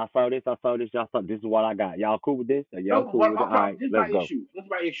refs. I saw this. Y'all saw this is what I got. Y'all cool with this? Y'all cool with it? All right, let's go. This is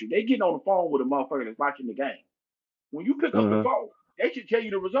my issue. They getting on the phone with a motherfucker that's watching the game. When you pick up the phone, they should tell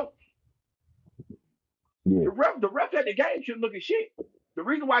you the results. Yeah. The ref at the game shouldn't look at shit. The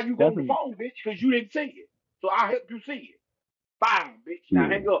reason why you go on the phone, bitch, because you didn't see it. So I helped you see it. Fine, bitch. Now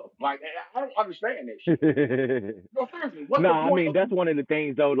hang up. Like I don't understand that shit. No, seriously. I mean that's one of the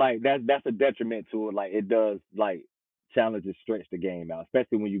things though. Like that's a detriment to it. Like it does like challenges stretch the game out,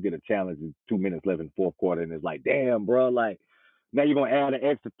 especially when you get a challenge in 2 minutes left in the fourth quarter, and it's like, damn, bro, like now you're gonna add an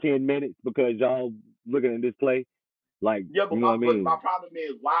extra 10 minutes because y'all looking at this play. Like, yeah, but you know what I mean? My problem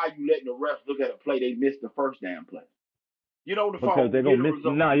is why are you letting the refs look at a play they missed the first damn play? You know the phone. Because they're gonna miss.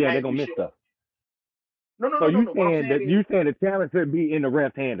 They're gonna miss stuff. No. You saying the challenge should be in the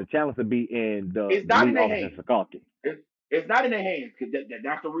ref's hand. The challenge should be in the. It's not in their hands. It's not in their hands because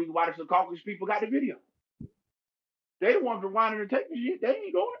that's the reason why the Secaucus people got the video. They the ones rewinding and taking shit. They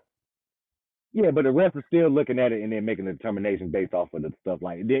ain't doing it. Yeah, but the refs are still looking at it and then making a determination based off of the stuff.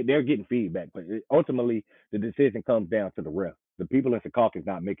 Like they're getting feedback, but ultimately the decision comes down to the ref. The people in Secaucus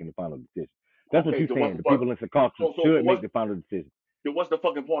not making the final decision. That's what you're saying. The people in Secaucus should make the final decision. Then what's the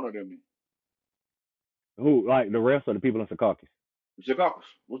fucking point of them? Who, like the refs or the people in Secaucus? Secaucus.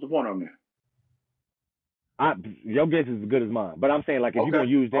 What's the point on there? Your guess is as good as mine. But I'm saying, like, if you're gonna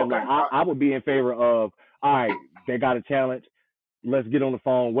use them, like, I would be in favor of, all right, they got a challenge. Let's get on the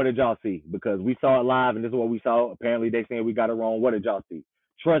phone. What did y'all see? Because we saw it live, and this is what we saw. Apparently, they saying we got it wrong. What did y'all see?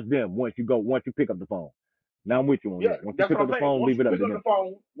 Trust them once you pick up the phone. Now I'm with you on that. Once you that's pick what up I'm the saying. phone, leave it up to them.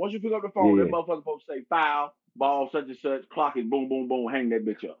 Once you pick up the phone, Yeah. that motherfucker supposed to say foul, ball, such and such, clock it, boom, boom, boom, hang that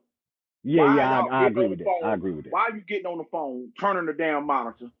bitch up. Yeah, I agree with that. I agree with that. Why are you getting on the phone, turning the damn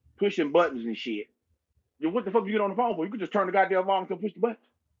monitor, pushing buttons and shit? What the fuck you get on the phone for? You could just turn the goddamn monitor and push the buttons.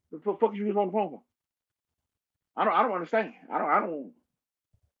 The fuck you get on the phone for? I don't understand. I don't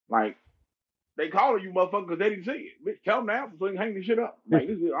like. They calling you motherfucker because they didn't see it. Bitch, tell them now so you can hang this shit up. Like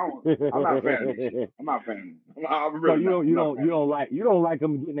this is, I'm not a fan of this shit. I'm not a fan. I'm really so you don't like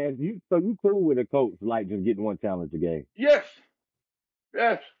them getting that. So you cool with a coach like just getting one challenge a game? Yes.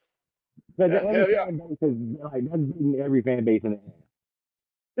 So like that's beating every fan base in the ass.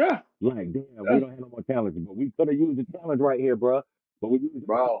 Yeah. Like damn, we don't have no more challenge, but we could have used the challenge right here, bro. But we used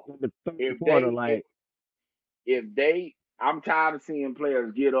bro. In the third quarter, like if they. I'm tired of seeing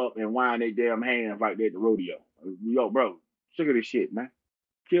players get up and wind their damn hands like they at the rodeo. Yo, bro, sick of this shit, man.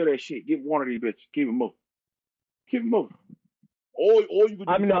 Kill that shit. Get one of these bitches. Keep it moving. Keep it moving. Or you could do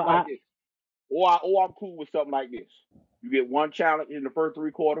something like this. Or I'm cool with something like this. You get one challenge in the first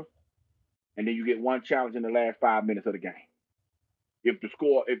 3 quarters, and then you get one challenge in the last 5 minutes of the game. If the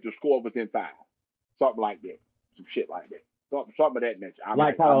score within 5. Something like that. Some shit like that. Something of that nature.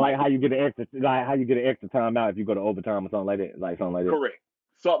 Like how you get an extra timeout if you go to overtime or something like that. Like something like that. Correct.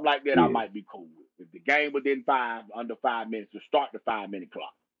 Something like that I might be cool with. If the game within under 5 minutes, to start the 5-minute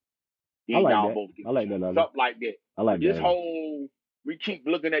clock. I like that. I like that. Something like that. I like this that. whole we keep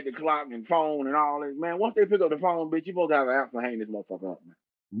looking at the clock and phone and all this. Man, once they pick up the phone, bitch, you supposed to have an answer to hang this motherfucker up, man.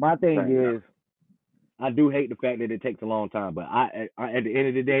 My thing is, I do hate the fact that it takes a long time, but I at the end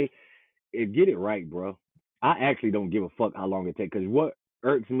of the day, get it right, bro. I actually don't give a fuck how long it takes, because what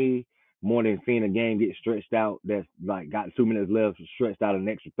irks me more than seeing a game get stretched out that's like got 2 minutes left, stretched out an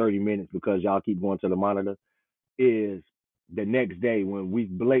extra 30 minutes because y'all keep going to the monitor, is the next day when we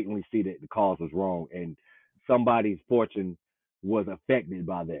blatantly see that the cause was wrong and somebody's fortune was affected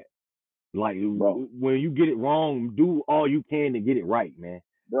by that. Like, bro, when you get it wrong, do all you can to get it right, man.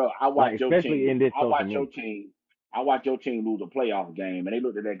 Bro, I watch your especially team. In this I watch your team. I watch your team lose a playoff game, and they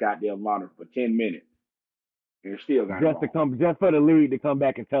looked at that goddamn monitor for 10 minutes. And still got it wrong. Just for the league to come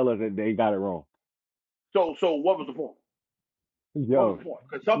back and tell us that they got it wrong. So what was the point? Yo,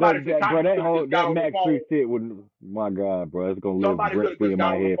 because somebody that Max Strus shit would, my God, bro, it's gonna live rent free in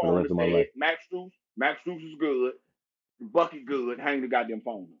my head for the rest of my life. Max Strus is good, Bucky good, hang the goddamn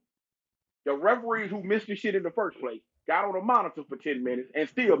phone. The referees who missed the shit in the first place got on the monitor for 10 minutes and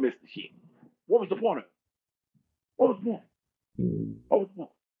still missed the shit. What was the point of it? What was the point?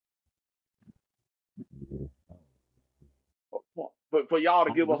 But for y'all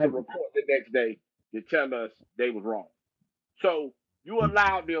to give us a report the next day to tell us they was wrong. So you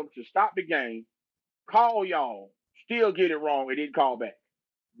allowed them to stop the game, call y'all, still get it wrong, and then call back.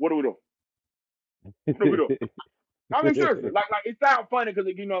 What are we doing? I mean, seriously, like it sounds funny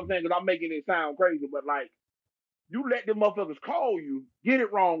because you know what I'm saying, because I'm making it sound crazy, but like you let them motherfuckers call you, get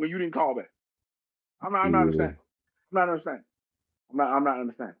it wrong, and you didn't call back. I'm not understanding. I'm not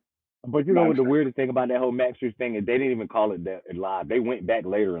understanding. But you know what the weirdest thing about that whole Max Strus thing is, they didn't even call it that live. They went back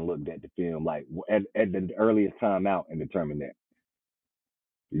later and looked at the film, like at the earliest time out, and determined that.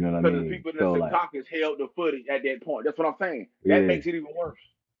 You know what I mean? Because the people in the Secaucus held the footage at that point. That's what I'm saying. That makes it even worse.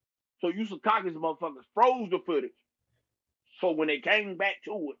 So you Secaucus motherfuckers froze the footage. So when they came back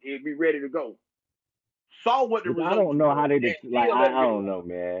to it, it'd be ready to go. Saw what the results. I don't know how they did. Like I don't know,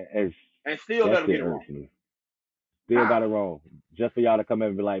 man. And still let them get it wrong. Still got it wrong. Just for y'all to come in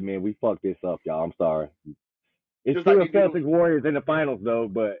and be like, man, we fucked this up, y'all. I'm sorry. It's still like Celtics Warriors in the finals, though,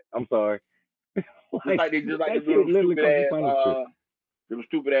 but I'm sorry. Just like they do them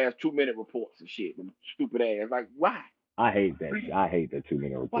stupid ass 2-minute reports and shit. Them stupid ass. Like, why? I hate that. I hate the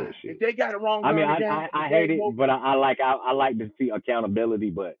 2-minute report shit. If they got it wrong, I mean, I hate it, but I like to see accountability,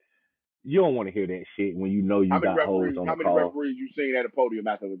 but you don't want to hear that shit when you know you got holes on the call. How many referees you seen at a podium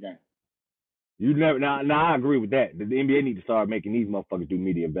after the game? You never. Now I agree with that. The NBA need to start making these motherfuckers do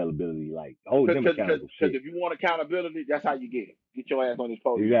media availability, like hold them accountable. Because if you want accountability, that's how you get it. Get your ass on this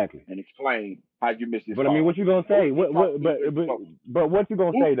podium, exactly, and explain how you missed this. But I mean, what you gonna say? But what you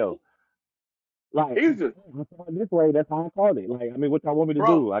gonna say though? Like this way, that's how I called it. Like, I mean, what y'all want me to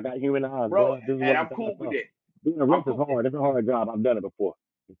do? I got human eyes, bro. And I'm cool with it. Being a ref is hard. It's a hard job. I've done it before.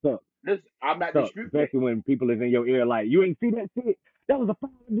 It sucks. I'm not disputing. Especially when people is in your ear, like, you ain't see that shit. That was a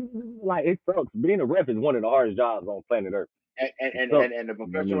foul. Like it sucks. Being a ref is one of the hardest jobs on planet Earth. And It and sucks. and, and the You know what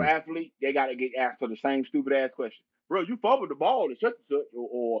I professional mean? athlete, they gotta get asked for the same stupid ass question. Bro, you fumbled the ball and such and such,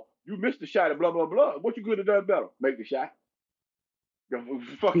 or you missed the shot and blah blah blah. What you could have done better? Make the shot. The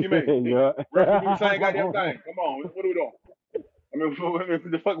fuck you mean? Yeah. Ref do the same goddamn thing. Come on, what are we doing? I mean,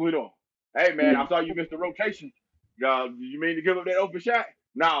 what the fuck we doing? Hey man, I saw you missed the rotation. You mean to give up that open shot?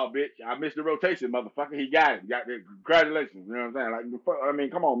 No, bitch, I missed the rotation, motherfucker. He got it. Got it. Congratulations. You know what I'm saying? Like, the fuck, I mean,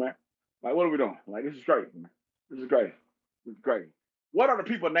 come on, man. Like, what are we doing? Like, this is crazy, man. This is crazy. This is crays. What are the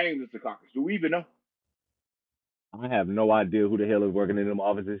people named in Secaucus? Do we even know? I have no idea who the hell is working in them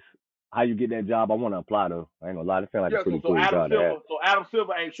offices. How you get that job? I want to apply though. I ain't gonna lie. This sounds like a Yeah, pretty cool job to have. So Adam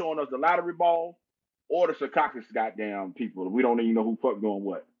Silver ain't showing us the lottery ball or the Secaucus goddamn people. We don't even know who fuck doing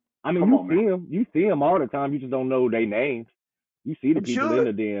what. I mean, Come on, man. you see them all the time. You just don't know their names. You see the We people in should.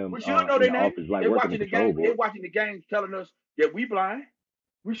 the damn We should know in their the names. office, like They working the watching the control game. They board. watching the games, telling us that we blind.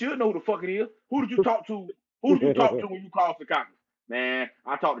 We should know who the fuck it is. Who did you talk to? Who did you talk to when you called Secaucus? Man,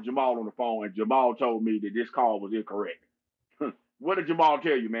 I talked to Jamal on the phone, and Jamal told me that this call was incorrect. What did Jamal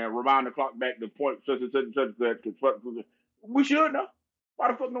tell you, man? Rewind the clock back to point such and such and such and such. We should know.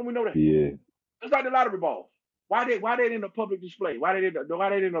 Why the fuck don't we know that? Yeah, It's like the lottery balls. Why they in a public display? Why they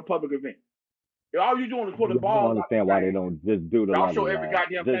in a public event? If all you doing is I pulling don't balls out the understand why they game. don't just do the Y'all show lottery every live.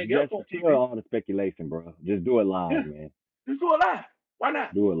 goddamn thing else on Just TV. all the speculation, bro. Just do it Yeah, live, man. just do it live. Why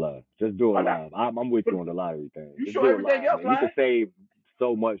not? Do it live. Just do Why it not? live. I'm with But you on the lottery thing. you Just show do it everything live, else man. You live. can save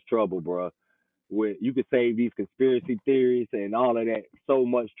so much trouble, bro. You could save these conspiracy theories and all of that so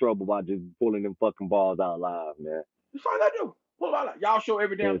much trouble by just pulling them fucking balls out live, man. That's all I gotta do. Pull it out. Y'all show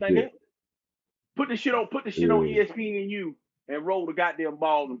every damn That's thing it. else. Put the shit on Yeah. ESPN and you and roll the goddamn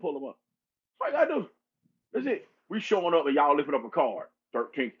balls and pull them up. That's all I gotta do. That's it. We showing up and y'all lifting up a card.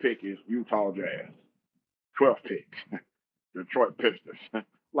 13th pick is Utah Jazz. 12th pick, Detroit Pistons.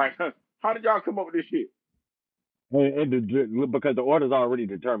 Like, how did y'all come up with this shit? Because the order's already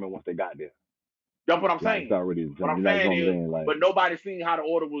determined once they got there. That's what I'm Like it's saying. already What I'm determined. That's what saying I'm is, saying. Like, but nobody's seen how the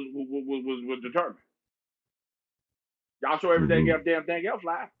order was determined. Y'all show everything mhm. else, damn thing else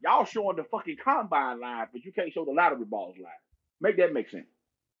live. Y'all showing the fucking combine live, but you can't show the lottery balls live. Make that make sense.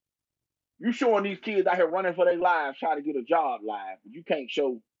 You showing these kids out here running for their lives, trying to get a job live, but you can't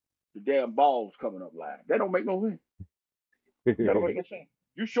show the damn balls coming up live. That don't make no sense. That don't make no sense.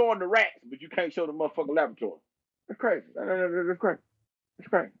 You showing the rats, but you can't show the motherfucking laboratory. That's crazy. That's crazy. That's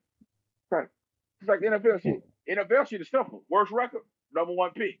crazy. Crazy. It's like the NFL shit. NFL shit is simple. Worst record, number one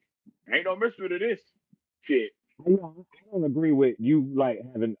pick. Ain't no mystery to this shit. I don't agree with you like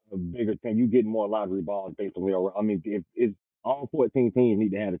having a bigger thing. You getting more lottery balls based on real. I mean, if it's all 14 teams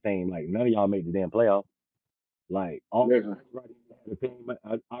need to have the same. Like none of y'all make the damn playoffs. Like all Listen, everybody have the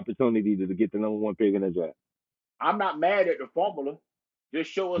same opportunity to get the number one pick in the draft. I'm not mad at the formula.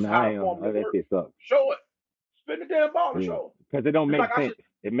 Just show us No, how I the am. formula That works. shit sucks. Show it. Spin the damn ball and Yeah, show it. because it don't It's make like I sense. should.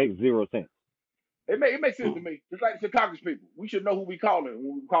 It makes zero sense. It makes sense to me. Just like the Chicago's people. We should know who we calling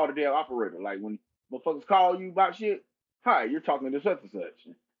when we call the damn operator. Like when motherfuckers call you about shit. Hi, you're talking to such and such.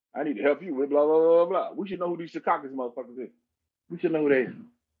 I need to help you with blah blah blah blah. We should know who these Chicago's motherfuckers is. We should know who they is.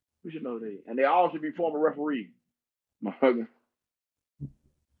 We should know who they is. And they all should be former referees. Motherfucker.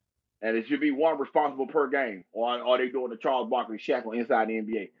 And it should be one responsible per game. Or are they doing the Charles Barkley shackle inside the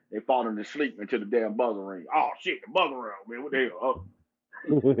NBA? They falling asleep into the damn buzzer ring. Oh shit, the buzzer ring, man. What the hell? Oh.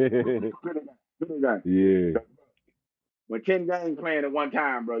 Yeah. When 10 games playing at one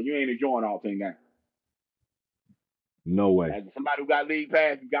time, bro, you ain't enjoying all 10 games. No way. As somebody who got league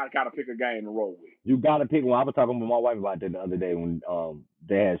pass, you got to kind of pick a game to roll with. You gotta pick one. I was talking with my wife about that the other day when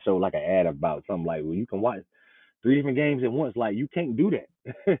they had showed like an ad about something like, well, you can watch 3 different games at once. Like you can't do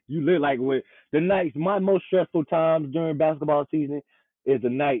that. You live like with the nights. My most stressful times during basketball season is the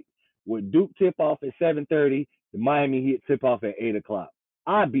night with Duke tip off at 7:30, the Miami Heat tip off at 8 o'clock.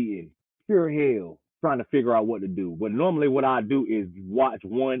 I be in pure hell trying to figure out what to do. But normally what I do is watch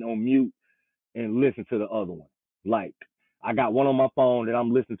one on mute and listen to the other one. Like I got one on my phone that I'm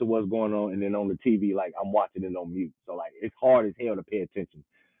listening to what's going on, and then on the TV, like I'm watching it on mute. So like it's hard as hell to pay attention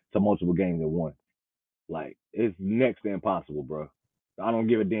to multiple games at once. Like it's next to impossible, bro. I don't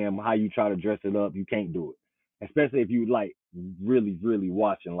give a damn how you try to dress it up. You can't do it, especially if you like really, really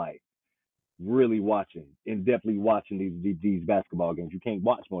watching, like really watching, in depthly watching these basketball games. You can't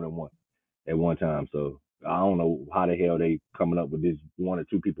watch more than one at one time. So I don't know how the hell they coming up with this one or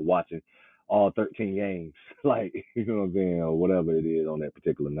two people watching all 13 games. Like, you know what I'm saying, or whatever it is on that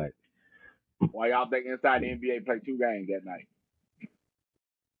particular night. Why y'all think inside the NBA play 2 games that night?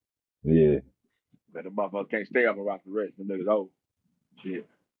 Yeah. But the motherfucker can't stay up and watch the rest. The niggas old. Shit.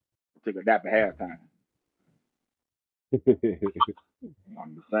 Took a nap at halftime.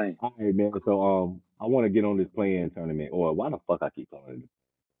 I'm the same. All right, man. So I want to get on this play-in tournament, or why the fuck I keep calling it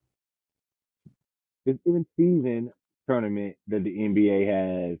this in-season tournament that the NBA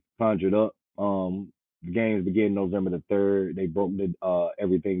has conjured up. The games begin November the 3rd. They broke the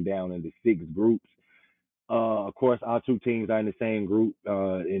everything down into 6 groups. Of course, our 2 teams are in the same group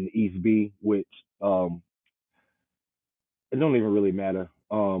in East B, which it don't even really matter.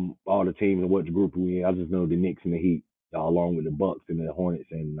 All the teams and what group we in. I just know the Knicks and the Heat, along with the Bucks and the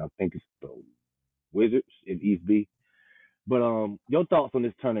Hornets, and I think it's the Wizards in East B. But your thoughts on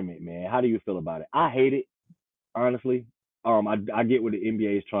this tournament, man? How do you feel about it? I hate it, honestly. I get what the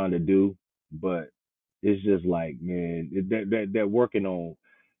NBA is trying to do, but it's just like, man, they're working on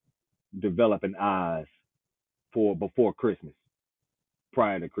developing eyes for before Christmas,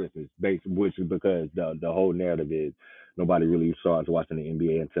 prior to Christmas, which is because the whole narrative is nobody really starts watching the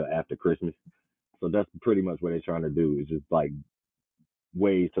NBA until after Christmas. So that's pretty much what they're trying to do, is just like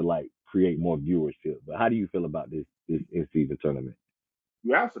ways to like create more viewership. But how do you feel about this in season tournament?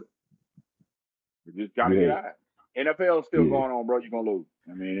 You answered it. You just gotta You get hate out. NFL is still Yeah. going on, bro. You're gonna lose.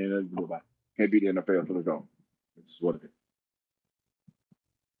 I mean, it doesn't do about it. Can't beat the NFL till it's gone. This is what it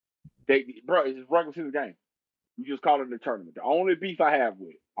is. Bro, it's just regular season game. You just call it a tournament. The only beef I have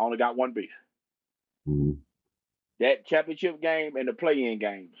with it, I only got one beef. Mhm. That championship game and the play-in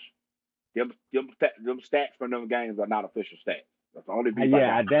games. Them stats from them games are not official stats. That's the only beef I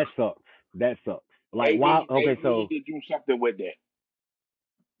Yeah, got. that sucks. That sucks. Like, why? Okay, They so need to do something with that.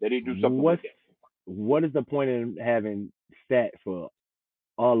 They need to do something with what's that. what is the point in having stats for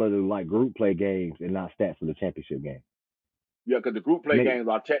all of the like group play games and not stats for the championship game? Yeah, because the group play Make games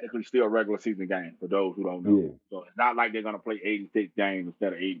are technically still regular season games for those who don't know. Yeah. So it's not like they're gonna play 86 games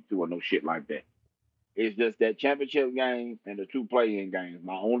instead of 82 or no shit like that. It's just that championship game and the 2 play-in games.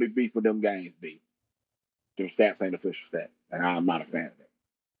 My only beef with them games be them stats ain't official stats, and I'm not a fan of that.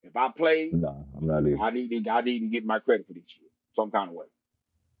 If I play, No, I'm not either. I need to get my credit for this shit some kind of way.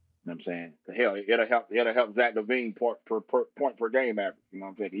 You know what I'm saying? Hell, it'll help Zach LaVine point per game average. You know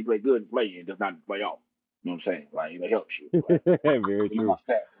what I'm saying? He play good in play-in, does not play off. You know what I'm saying? Like it'll help you. Like, Very give me my true. stats.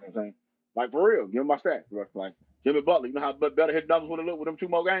 You know what I'm saying? Like for real, give me my stats. Like Jimmy Butler, you know how better his numbers would have looked with them 2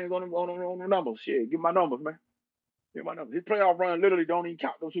 more games on the numbers. Shit, give me my numbers, man. Give me my numbers. His playoff run literally don't even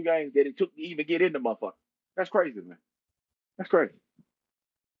count those 2 games that it took to even get in the motherfucker. That's crazy, man. That's crazy.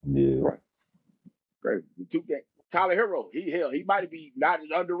 Yeah. Right. Crazy. The 2 games. Tyler Hero, he might be not as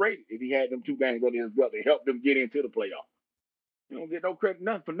underrated if he had them 2 games under his belt to help them get into the playoffs. You don't get no credit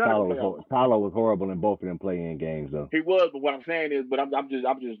none for none of the playoffs. Tyler was horrible in both of them play-in games, though. He was, but what I'm saying is, but I'm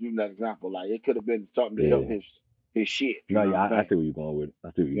just using that example. Like it could have been something to help his shit. No, yeah, I see where you're going with it. I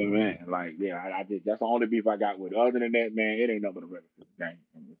see where you you're know what going. I mean? Like, yeah, I just that's the only beef I got with it. Other than that, man, it ain't nothing but a regular season game.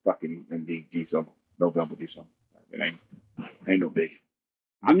 Fucking in December, November, December. It ain't no big.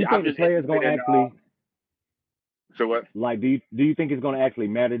 Do you think the players gonna actually? So what? Like, do you think it's gonna actually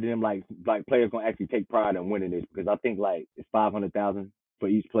matter to them? Like players gonna actually take pride in winning this? Because I think like it's 500,000 for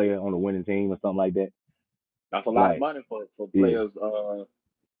each player on the winning team or something like that. That's a lot of money for players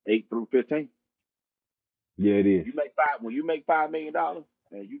 8 through 15. Yeah, it is. When you make $5 million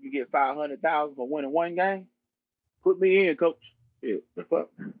and you can get 500,000 for winning 1 game, put me in, coach. Yeah, the fuck.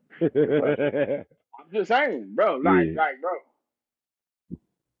 I'm just saying, bro. Like, bro.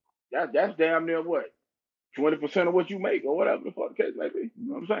 That's damn near what? 20% of what you make or whatever the fuck the case may be. You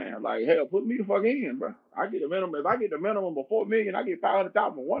know what I'm saying? Like, hell, put me the fuck in, bro. I get the minimum. If I get the minimum of $4 million, I get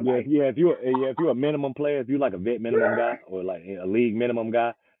 500,000 for 1 night. Yeah, if you're a minimum player, if you're like a vet minimum guy or like a league minimum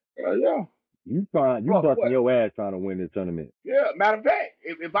guy, yeah. You busting your ass trying to win this tournament. Yeah, matter of fact,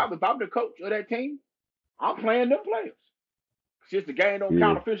 if I'm the coach of that team, I'm playing them players. Since the game don't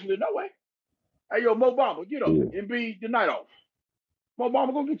count officially, no way. Hey, yo, Mo Bamba, get up. Embiid the night off. Mo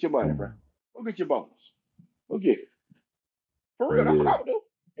Bamba, go get your money, bro. Go get your bonus. Go get it. For real, that's what I would do.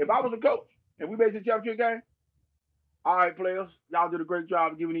 If I was a coach and we made the championship game, all right, players, y'all did a great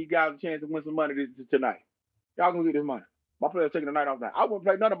job of giving these guys a chance to win some money tonight. Y'all gonna get this money. My players taking the night off now. I wouldn't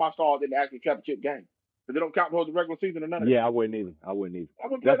play none of my stars in the actual championship game. Because they don't count towards the regular season or none of that. Yeah, I wouldn't either.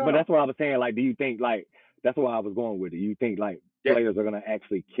 That's what I was saying. Like, do you think, like, that's why I was going with it. You think, like, players are going to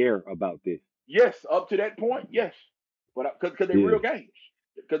actually care about this? Yes, up to that point, yes. But because they're real games.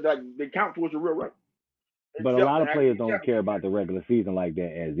 Because they count towards the real record. But a lot of players don't care about the regular season like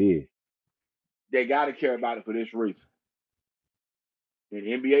that as is. They got to care about it for this reason. In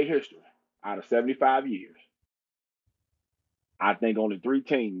NBA history, out of 75 years, I think only 3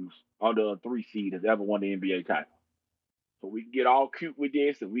 teams under a 3 seed has ever won the NBA title. So we can get all cute with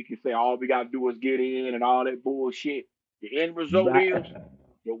this and we can say all we got to do is get in and all that bullshit. The end result is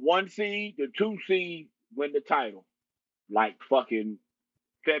the 1 seed, the 2 seed win the title. like fucking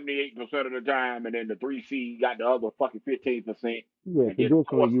 78% of the time, and then the 3 seed got the other fucking 15%, Yeah, and then the 4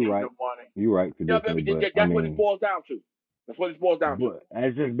 traditionally, seed you right. won it. You right, Yeah, traditionally, but I that's what it mean, boils down to. That's what it boils down to. but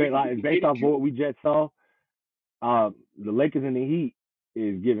it's just We can based get it off cute. what we just saw. The Lakers and the Heat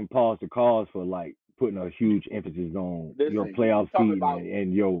is giving pause to cause for like putting a huge emphasis on your Listen, playoff we talking seeding about,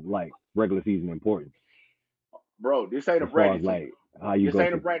 and your like regular season importance bro, this ain't a as far Brandy as single. like how you This go ain't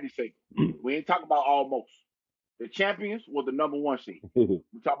a through. Brandy single. We ain't talking about almost. The champions was the number 1 seed. We talking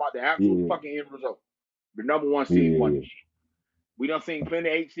about the actual Yeah, fucking end result. The number 1 seed won yeah. the shit. We done seen plenty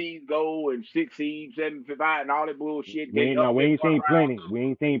of 8 seeds go and 6 seeds, 7, 5, and all that bullshit. We They ain't up, now we they ain't run seen around. plenty. We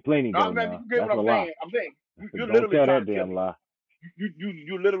ain't seen plenty No, though. man, Now you get that's what a I'm lie. saying. I'm saying you're Don't literally tell trying that to tell damn me lie.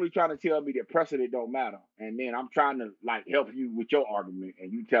 you literally trying to tell me that precedent don't matter, and then I'm trying to like help you with your argument,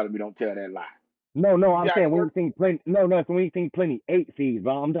 and you telling me don't tell that lie. No, You I'm see how saying that we works? ain't seen plenty. No, we ain't seen plenty 8 seeds,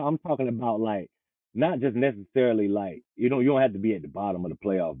 but I'm talking about like not just necessarily like you don't have to be at the bottom of the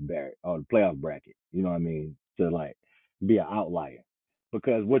playoff bracket. You know what I mean? To like be an outlier,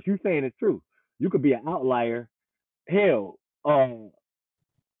 because what you're saying is true. You could be an outlier. Hell, the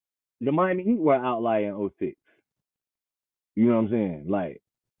Miami Heat were an outlier in '06. You know what I'm saying? Like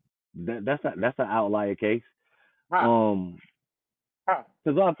that's an outlier case. Huh? Um, Huh?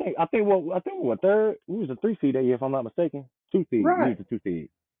 Because what third? We was a 3 seed that year, if I'm not mistaken. 2 seed. We Right. was a 2 seed.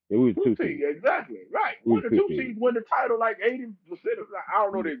 Yeah, we was a 2 two seed, seed. exactly. Right. We One was or a 2 2 seed. seeds win the title like 80%. I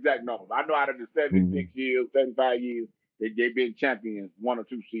don't know the exact numbers. I know out of the 76 years, 75 years, they've been champions. 1 or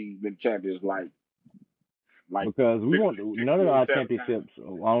 2 seeds been champions like Because we 6 won none of years, our 7 times. championships.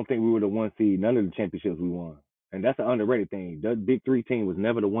 I don't think we were the 1 seed. None of the championships we won, and that's an underrated thing. The Big Three team was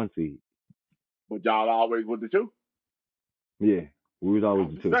never the 1 seed. But y'all always with the 2. Yeah, we was always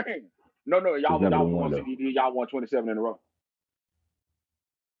I'm the just 2. saying. No, It was never y'all the was the 1 1 though. seed. Y'all won 27 in a row.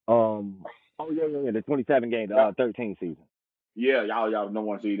 Oh yeah. The 27 game, Yeah. 13 season. Yeah, y'all no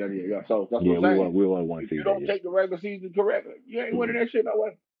 1 seed that year. Yeah. So that's Yeah, what I'm saying. we were 1 If you seed that don't year. take the regular season correctly, you ain't winning that shit no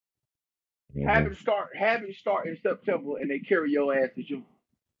way. Have Mm-hmm. it start in September and they carry your ass to June.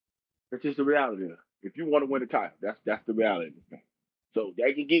 That's just the reality of it. If you want to win the title, that's the reality of the thing. So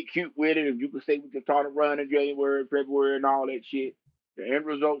they can get cute with it, and you can say we can start a run in January, February, and all that shit. The end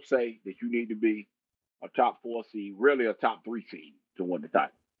results say that you need to be a top 4 seed, really a top 3 seed to win the title.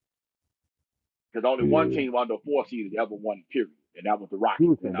 Because only one Yeah. team under 4 seed has ever won, period, and that was the Rockets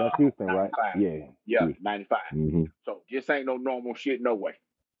Houston, in that's Houston, right? 95. Yeah. Yeah, Houston. 95. Mm-hmm. So this ain't no normal shit, no way.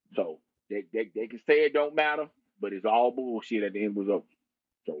 So they can say it don't matter, but it's all bullshit at the end result.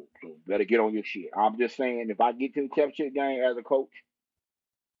 So better get on your shit. I'm just saying, if I get to the championship game as a coach,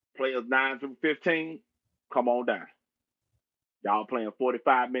 players 9 through 15, come on down. Y'all playing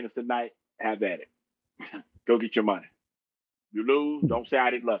 45 minutes tonight, have at it. Go get your money. You lose, don't say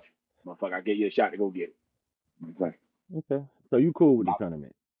I didn't love you. Motherfucker, I gave you a shot to go get it. Okay. So you cool with the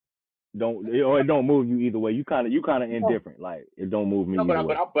tournament? It don't move you either way. You kind of indifferent. Like it don't move me No, either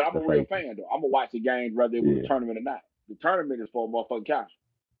way. but I'm a That's how real you feel. fan though. I'm gonna watch the game whether it was a Yeah. tournament or not. The tournament is for a motherfucking couch.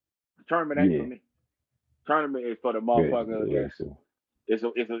 The tournament ain't for Yeah. me. Tournament is for the Yeah. motherfucker. Yeah. So,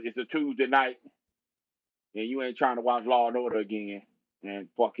 It's a Tuesday night, and you ain't trying to watch Law and Order again and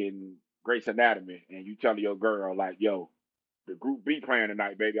fucking Grey's Anatomy, and you telling your girl like, yo, the group B playing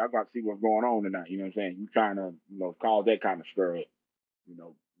tonight, baby. I got to see what's going on tonight. You know what I'm saying? You trying to, cause that kind of stir up.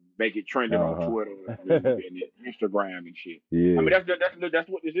 Make it trending on Twitter and Instagram and shit. yeah. I mean, that's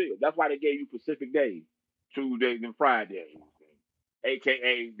what this is. That's why they gave you Pacific days, Tuesdays and Fridays,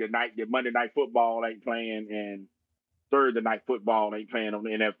 aka the Monday night football ain't playing and Thursday night football ain't playing on the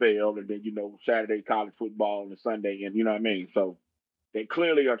NFL, and then Saturday college football and Sunday, and you know what I mean. So they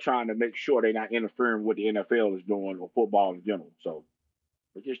clearly are trying to make sure they're not interfering with the NFL is doing or football in general. So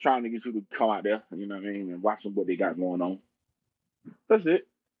they're just trying to get you to come out there, you know what I mean, and watch what they got going on. That's it.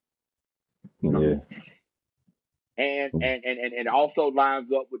 Yeah. And it also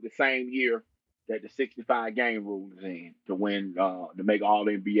lines up with the same year that the 65 game rule is in to win to make all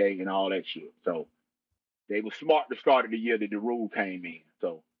NBA and all that shit. So they were smart to start of the year that the rule came in.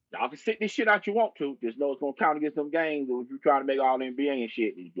 So y'all can sit this shit out you want to. Just know it's gonna count against some games if you trying to make all NBA and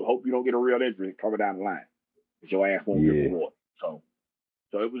shit. You hope you don't get a real injury coming down the line. Because your ass won't get rewarded. So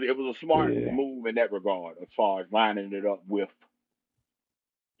it was a smart move in that regard as far as lining it up with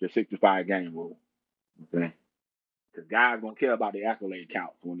the 65 game rule. Okay. Because guys don't care about the accolade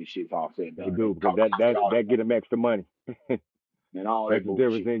counts when this shit's all said and done. They do, because that get them extra money. And all That's that the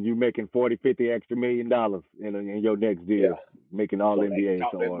difference in you making 40, 50 extra $1 million in your next deal, making all NBA,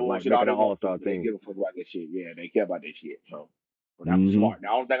 so like making an all-star team. They give a fuck about that shit. Yeah, they care about that shit. So, but that was smart. The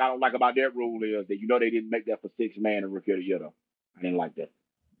only thing I don't like about that rule is that they didn't make that for 6 man and rookie of the year though. I didn't like that.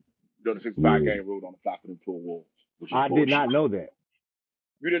 The 65 game rule on the top of them pool wolves. which is I did bullshit. not know that.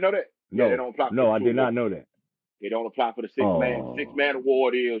 You didn't know that? Yeah, they No, don't apply for no, the I two did not awards. know that. They don't apply for the six-man. Oh, Six-man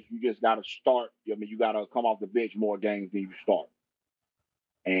award is you just got to start. I mean, you got to come off the bench more games than you start.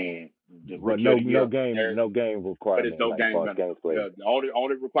 And the but rookie of the year, no game but it's requirement, no like as game far as minimum. games played. The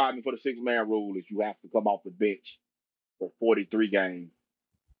only requirement for the six-man rule is you have to come off the bench for 43 games.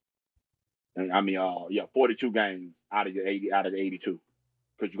 And 42 games out of the 82,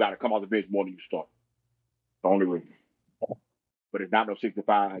 because you got to come off the bench more than you start. The only reason. But it's not no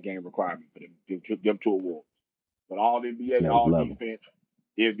 65 game requirement for them two awards. But all NBA, Next all level. defense,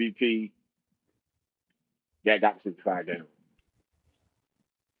 MVP, that got the 65 game.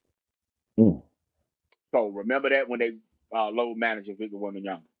 So remember that when they load manager Victor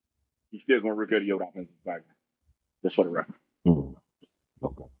Wembanyama, he's still going to reveal your offensive back. Just for the record. Okay.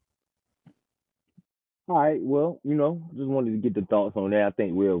 All right. Well, just wanted to get the thoughts on that. I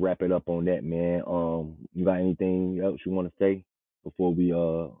think we'll wrap it up on that, man. You got anything else you want to say before we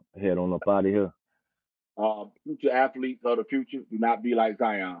head on up out of here? Future athletes of the future, do not be like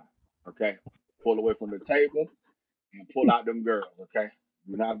Zion. Okay, pull away from the table and pull out them girls. Okay,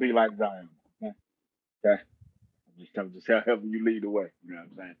 do not be like Zion. Okay. I'm just helping you lead the way. You know what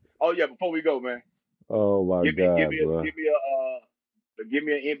I'm saying? Oh yeah, before we go, man. Oh my God, bro. Give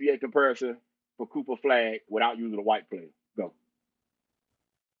me an NBA comparison for Cooper Flag without using a white player. Go.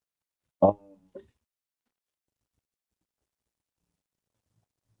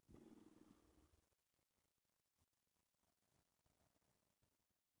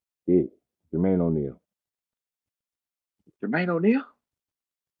 Yeah, Jermaine O'Neal. Jermaine O'Neal?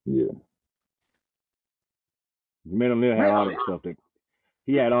 Yeah. Jermaine O'Neal had all that stuff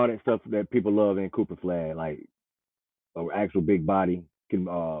he had all that stuff that people love in Cooper Flag, like an actual big body, can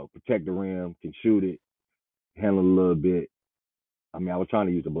protect the rim, can shoot it, handle it a little bit. I mean, I was trying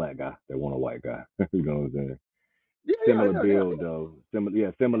to use a black guy that wasn't a white guy. You know what I'm saying? Similar build though.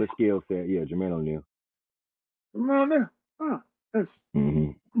 Similar skill set. Yeah, Jermaine O'Neal. Jermaine O'Neal. That's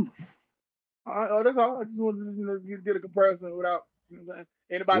That's all. I just wanted to get a comparison without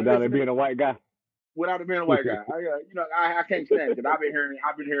anybody without it being a white guy. Without it being a white guy, I can't stand it because I've been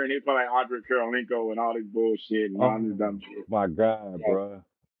hearing him play like Andre Karolinko and all this bullshit and all this dumb shit. My God, bro.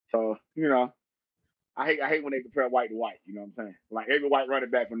 So I hate when they compare white to white. You know what I'm saying? Like every white running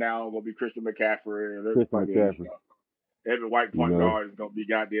back from now on gonna be Christian McCaffrey. Every white point guard is gonna be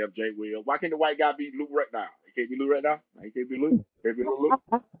goddamn Jay Will. Why can't the white guy be Luke Retnow? He can't be Luke Retnow. He can't be Luke. Can't be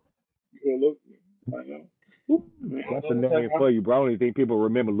Luke. I know. That's the name for you, bro. I don't even think people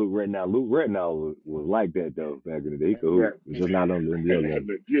remember Luke Retnow. Luke Retnow was like that though back in the day. It's just not on the NBA level.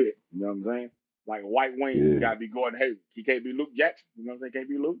 Legit. You know what I'm saying? Like a white wing, you gotta be Gordon Hayward. He can't be Luke Jackson. You know what I'm saying? Can't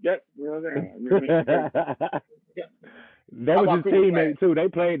be Luke Jackson. You know what I'm saying? That was his teammate too. They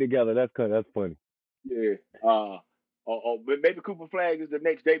played together. That's funny. Yeah. But maybe Cooper Flag is the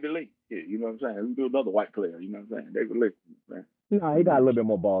next David Lee. Yeah, you know what I'm saying? We do another white player. You know what I'm saying? David Lee. No, he got a little bit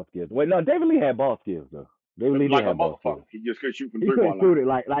more ball skills. Wait, no, David Lee had ball skills though. David Lee did have ball skills. He just couldn't shoot from he 3 couldn't shoot it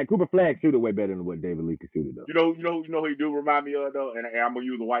like Cooper Flag shoot it way better than what David Lee could shoot it though. You know who he do remind me of though, and I'm gonna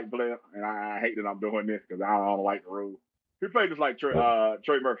use a white player, and I hate that I'm doing this because I don't like the rule. He played just like Trey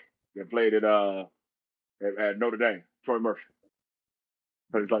Murphy. That played at Notre Dame. Troy Murphy.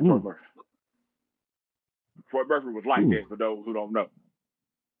 Played just like Troy Murphy. Troy Murphy was like that for those who don't know.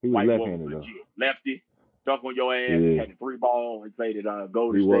 He was left-handed though. Lefty. Stuck on your ass. He had the 3 ball. He played at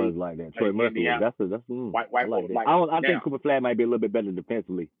Golden State. He was like that. Troy Murphy. That's white I like that. I think Cooper Flag might be a little bit better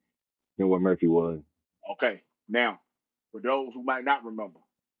defensively than what Murphy was. Okay. Now, for those who might not remember,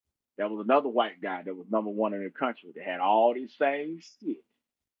 there was another white guy that was number 1 in the country that had all this same shit.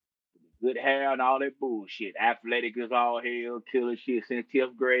 Good hair and all that bullshit. Athletic as all hell, killer shit since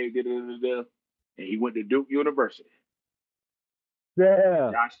 10th grade. And he went to Duke University.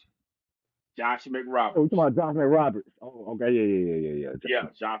 Yeah. Josh McRoberts. Oh, you talking about Josh McRoberts? Oh, okay, yeah. Yeah,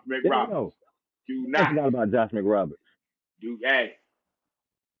 Josh McRoberts. I forgot about Josh McRoberts. Hey,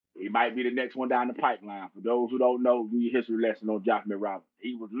 he might be the next one down the pipeline. For those who don't know, do your history lesson on Josh McRoberts.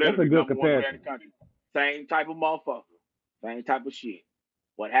 He was literally number 1 player in the country. Same type of motherfucker. Same type of shit.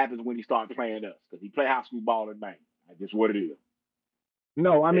 What happens when he started playing us? Because he played high school ball in Maine. That's just what it is.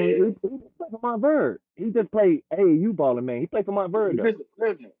 No, I mean, he played for Montverde. He just played AAU ball in Maine. He played for Montverde, though.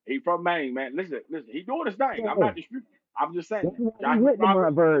 Listen. He from Maine, man. Listen. He doing his thing. I'm not disputing. I'm just saying. He went to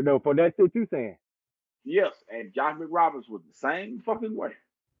Montverde, though, for that shit you saying. Yes, and Josh McRoberts was the same fucking way.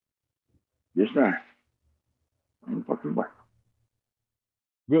 Just saying. Same fucking way.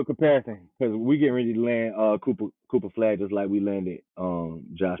 Good comparison, because we getting ready to land Cooper Flag just like we landed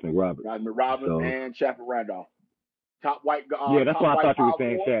Josh McRoberts. Josh McRoberts and Shaffer Randolph. Top white guard. Yeah, that's what I thought you were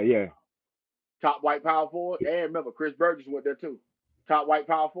saying, Shaq. Yeah. top white power forward. And remember, Chris Burgess went there too. Top white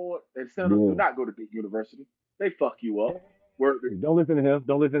power forward. And Senators do not go to Duke University. They fuck you up. Don't listen to him.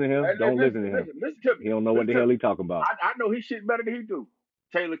 Don't listen to him. Don't listen to him. Listen to me. He don't know what the hell he talking about. I know his shit better than he do.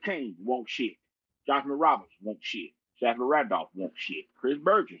 Taylor King won't shit. Jonathan Roberts won't shit. Shaffer Randolph won't shit. Chris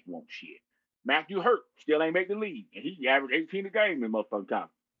Burgess won't shit. Matthew Hurt still ain't make the league, and he averaged 18 a game in motherfucking time.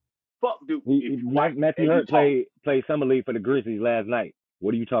 Fuck Duke. Matthew Hurt played summer league for the Grizzlies last night.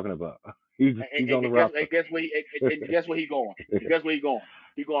 What are you talking about? He's on the roster. And guess where he going? Guess where he going?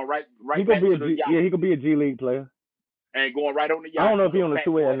 He going right he back to the yacht. Yeah, he could be a G League player. And going right on the yacht. I don't know if he's on the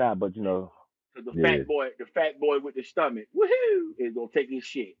 2A or not, but you know. Because the fat boy with the stomach, woohoo, is gonna take his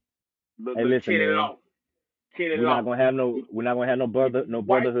shit. Hey, listen, man. We're not gonna have no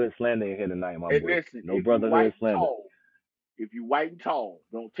brotherhood slander in here tonight, my boy. Listen, no brotherhood slander. If you white and tall,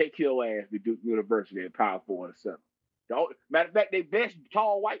 don't take your ass to Duke University at Power 4 or something. Matter of fact, their best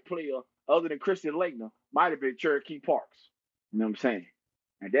tall white player, other than Christian Laettner, might have been Cherokee Parks. You know what I'm saying?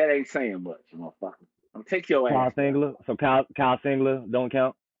 And that ain't saying much, motherfucker. Don't take your ass. Kyle Singler. So Kyle Singler don't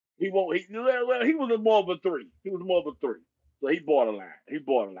count. He won't. He was more of a 3. He was more of a 3. So he borderline.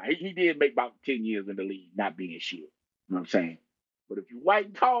 He did make about 10 years in the league, not being shit. You know what I'm saying? But if you white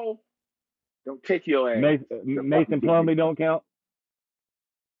and tall, don't take your ass. Mason Plumlee don't count.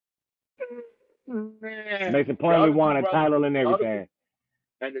 Man, Mason Plumlee won a title and everything.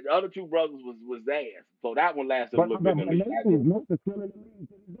 And the other two brothers was ass. So that one lasted a little bit. Mason's still in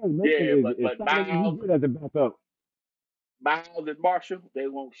the league. But Miles, as a backup. Miles and Marshall, they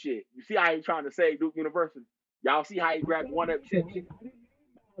won't shit. You see how he's trying to save Duke University? Y'all see how he grabbed one of them?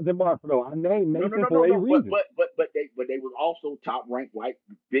 I named Mason for a reason. But they was also top ranked white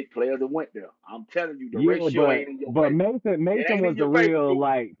big players that went there. I'm telling you, the ratio ain't in your favor. But Mason was the real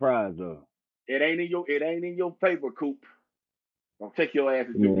prize though. It ain't in your favor, Coop. Don't take your ass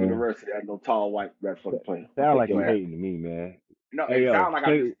to Duke University as no tall white wrestler player. Sound like you're hating to me, man. No, it sound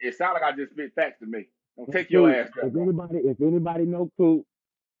like I just spit facts to me. Don't take your ass there. If anybody know Coop,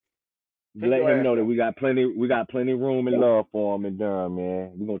 let him know that we got plenty room and love for him in Durham,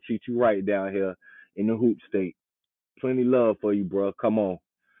 man. We're gonna treat you right down here in the hoop state. Plenty love for you, bro. Come on.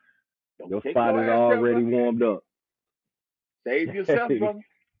 Your spot is already warmed up. Save yourself, brother.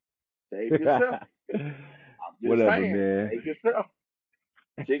 Save yourself. Whatever, saying, man. Save yourself.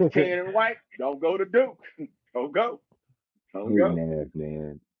 16 and white, don't go to Duke. Don't go. Hating ass,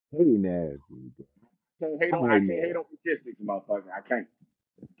 man. Hating ass. I can't hate on statistics, motherfucker. I can't.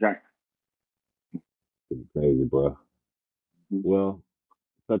 It's crazy, bro. Well,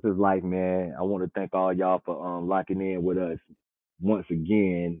 such is life, man. I want to thank all y'all for locking in with us. Once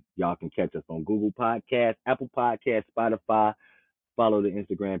again, y'all can catch us on Google Podcasts, Apple Podcasts, Spotify. Follow the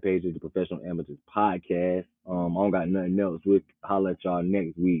Instagram page of the Professional Amateurs Podcast. I don't got nothing else. We'll holler at y'all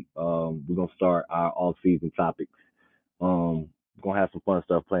next week. We're going to start our off-season topics. We're going to have some fun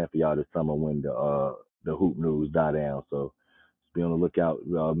stuff planned for y'all this summer when the hoop news die down. So be on the lookout.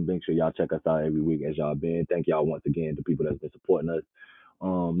 Make sure y'all check us out every week as y'all been. Thank y'all once again to people that's been supporting us.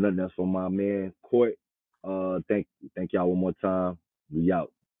 Nothing else from my man, Court. Thank y'all one more time. We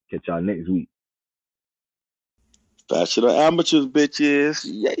out. Catch y'all next week. Bachelor Amateurs, bitches.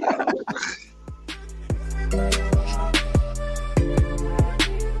 Yeah.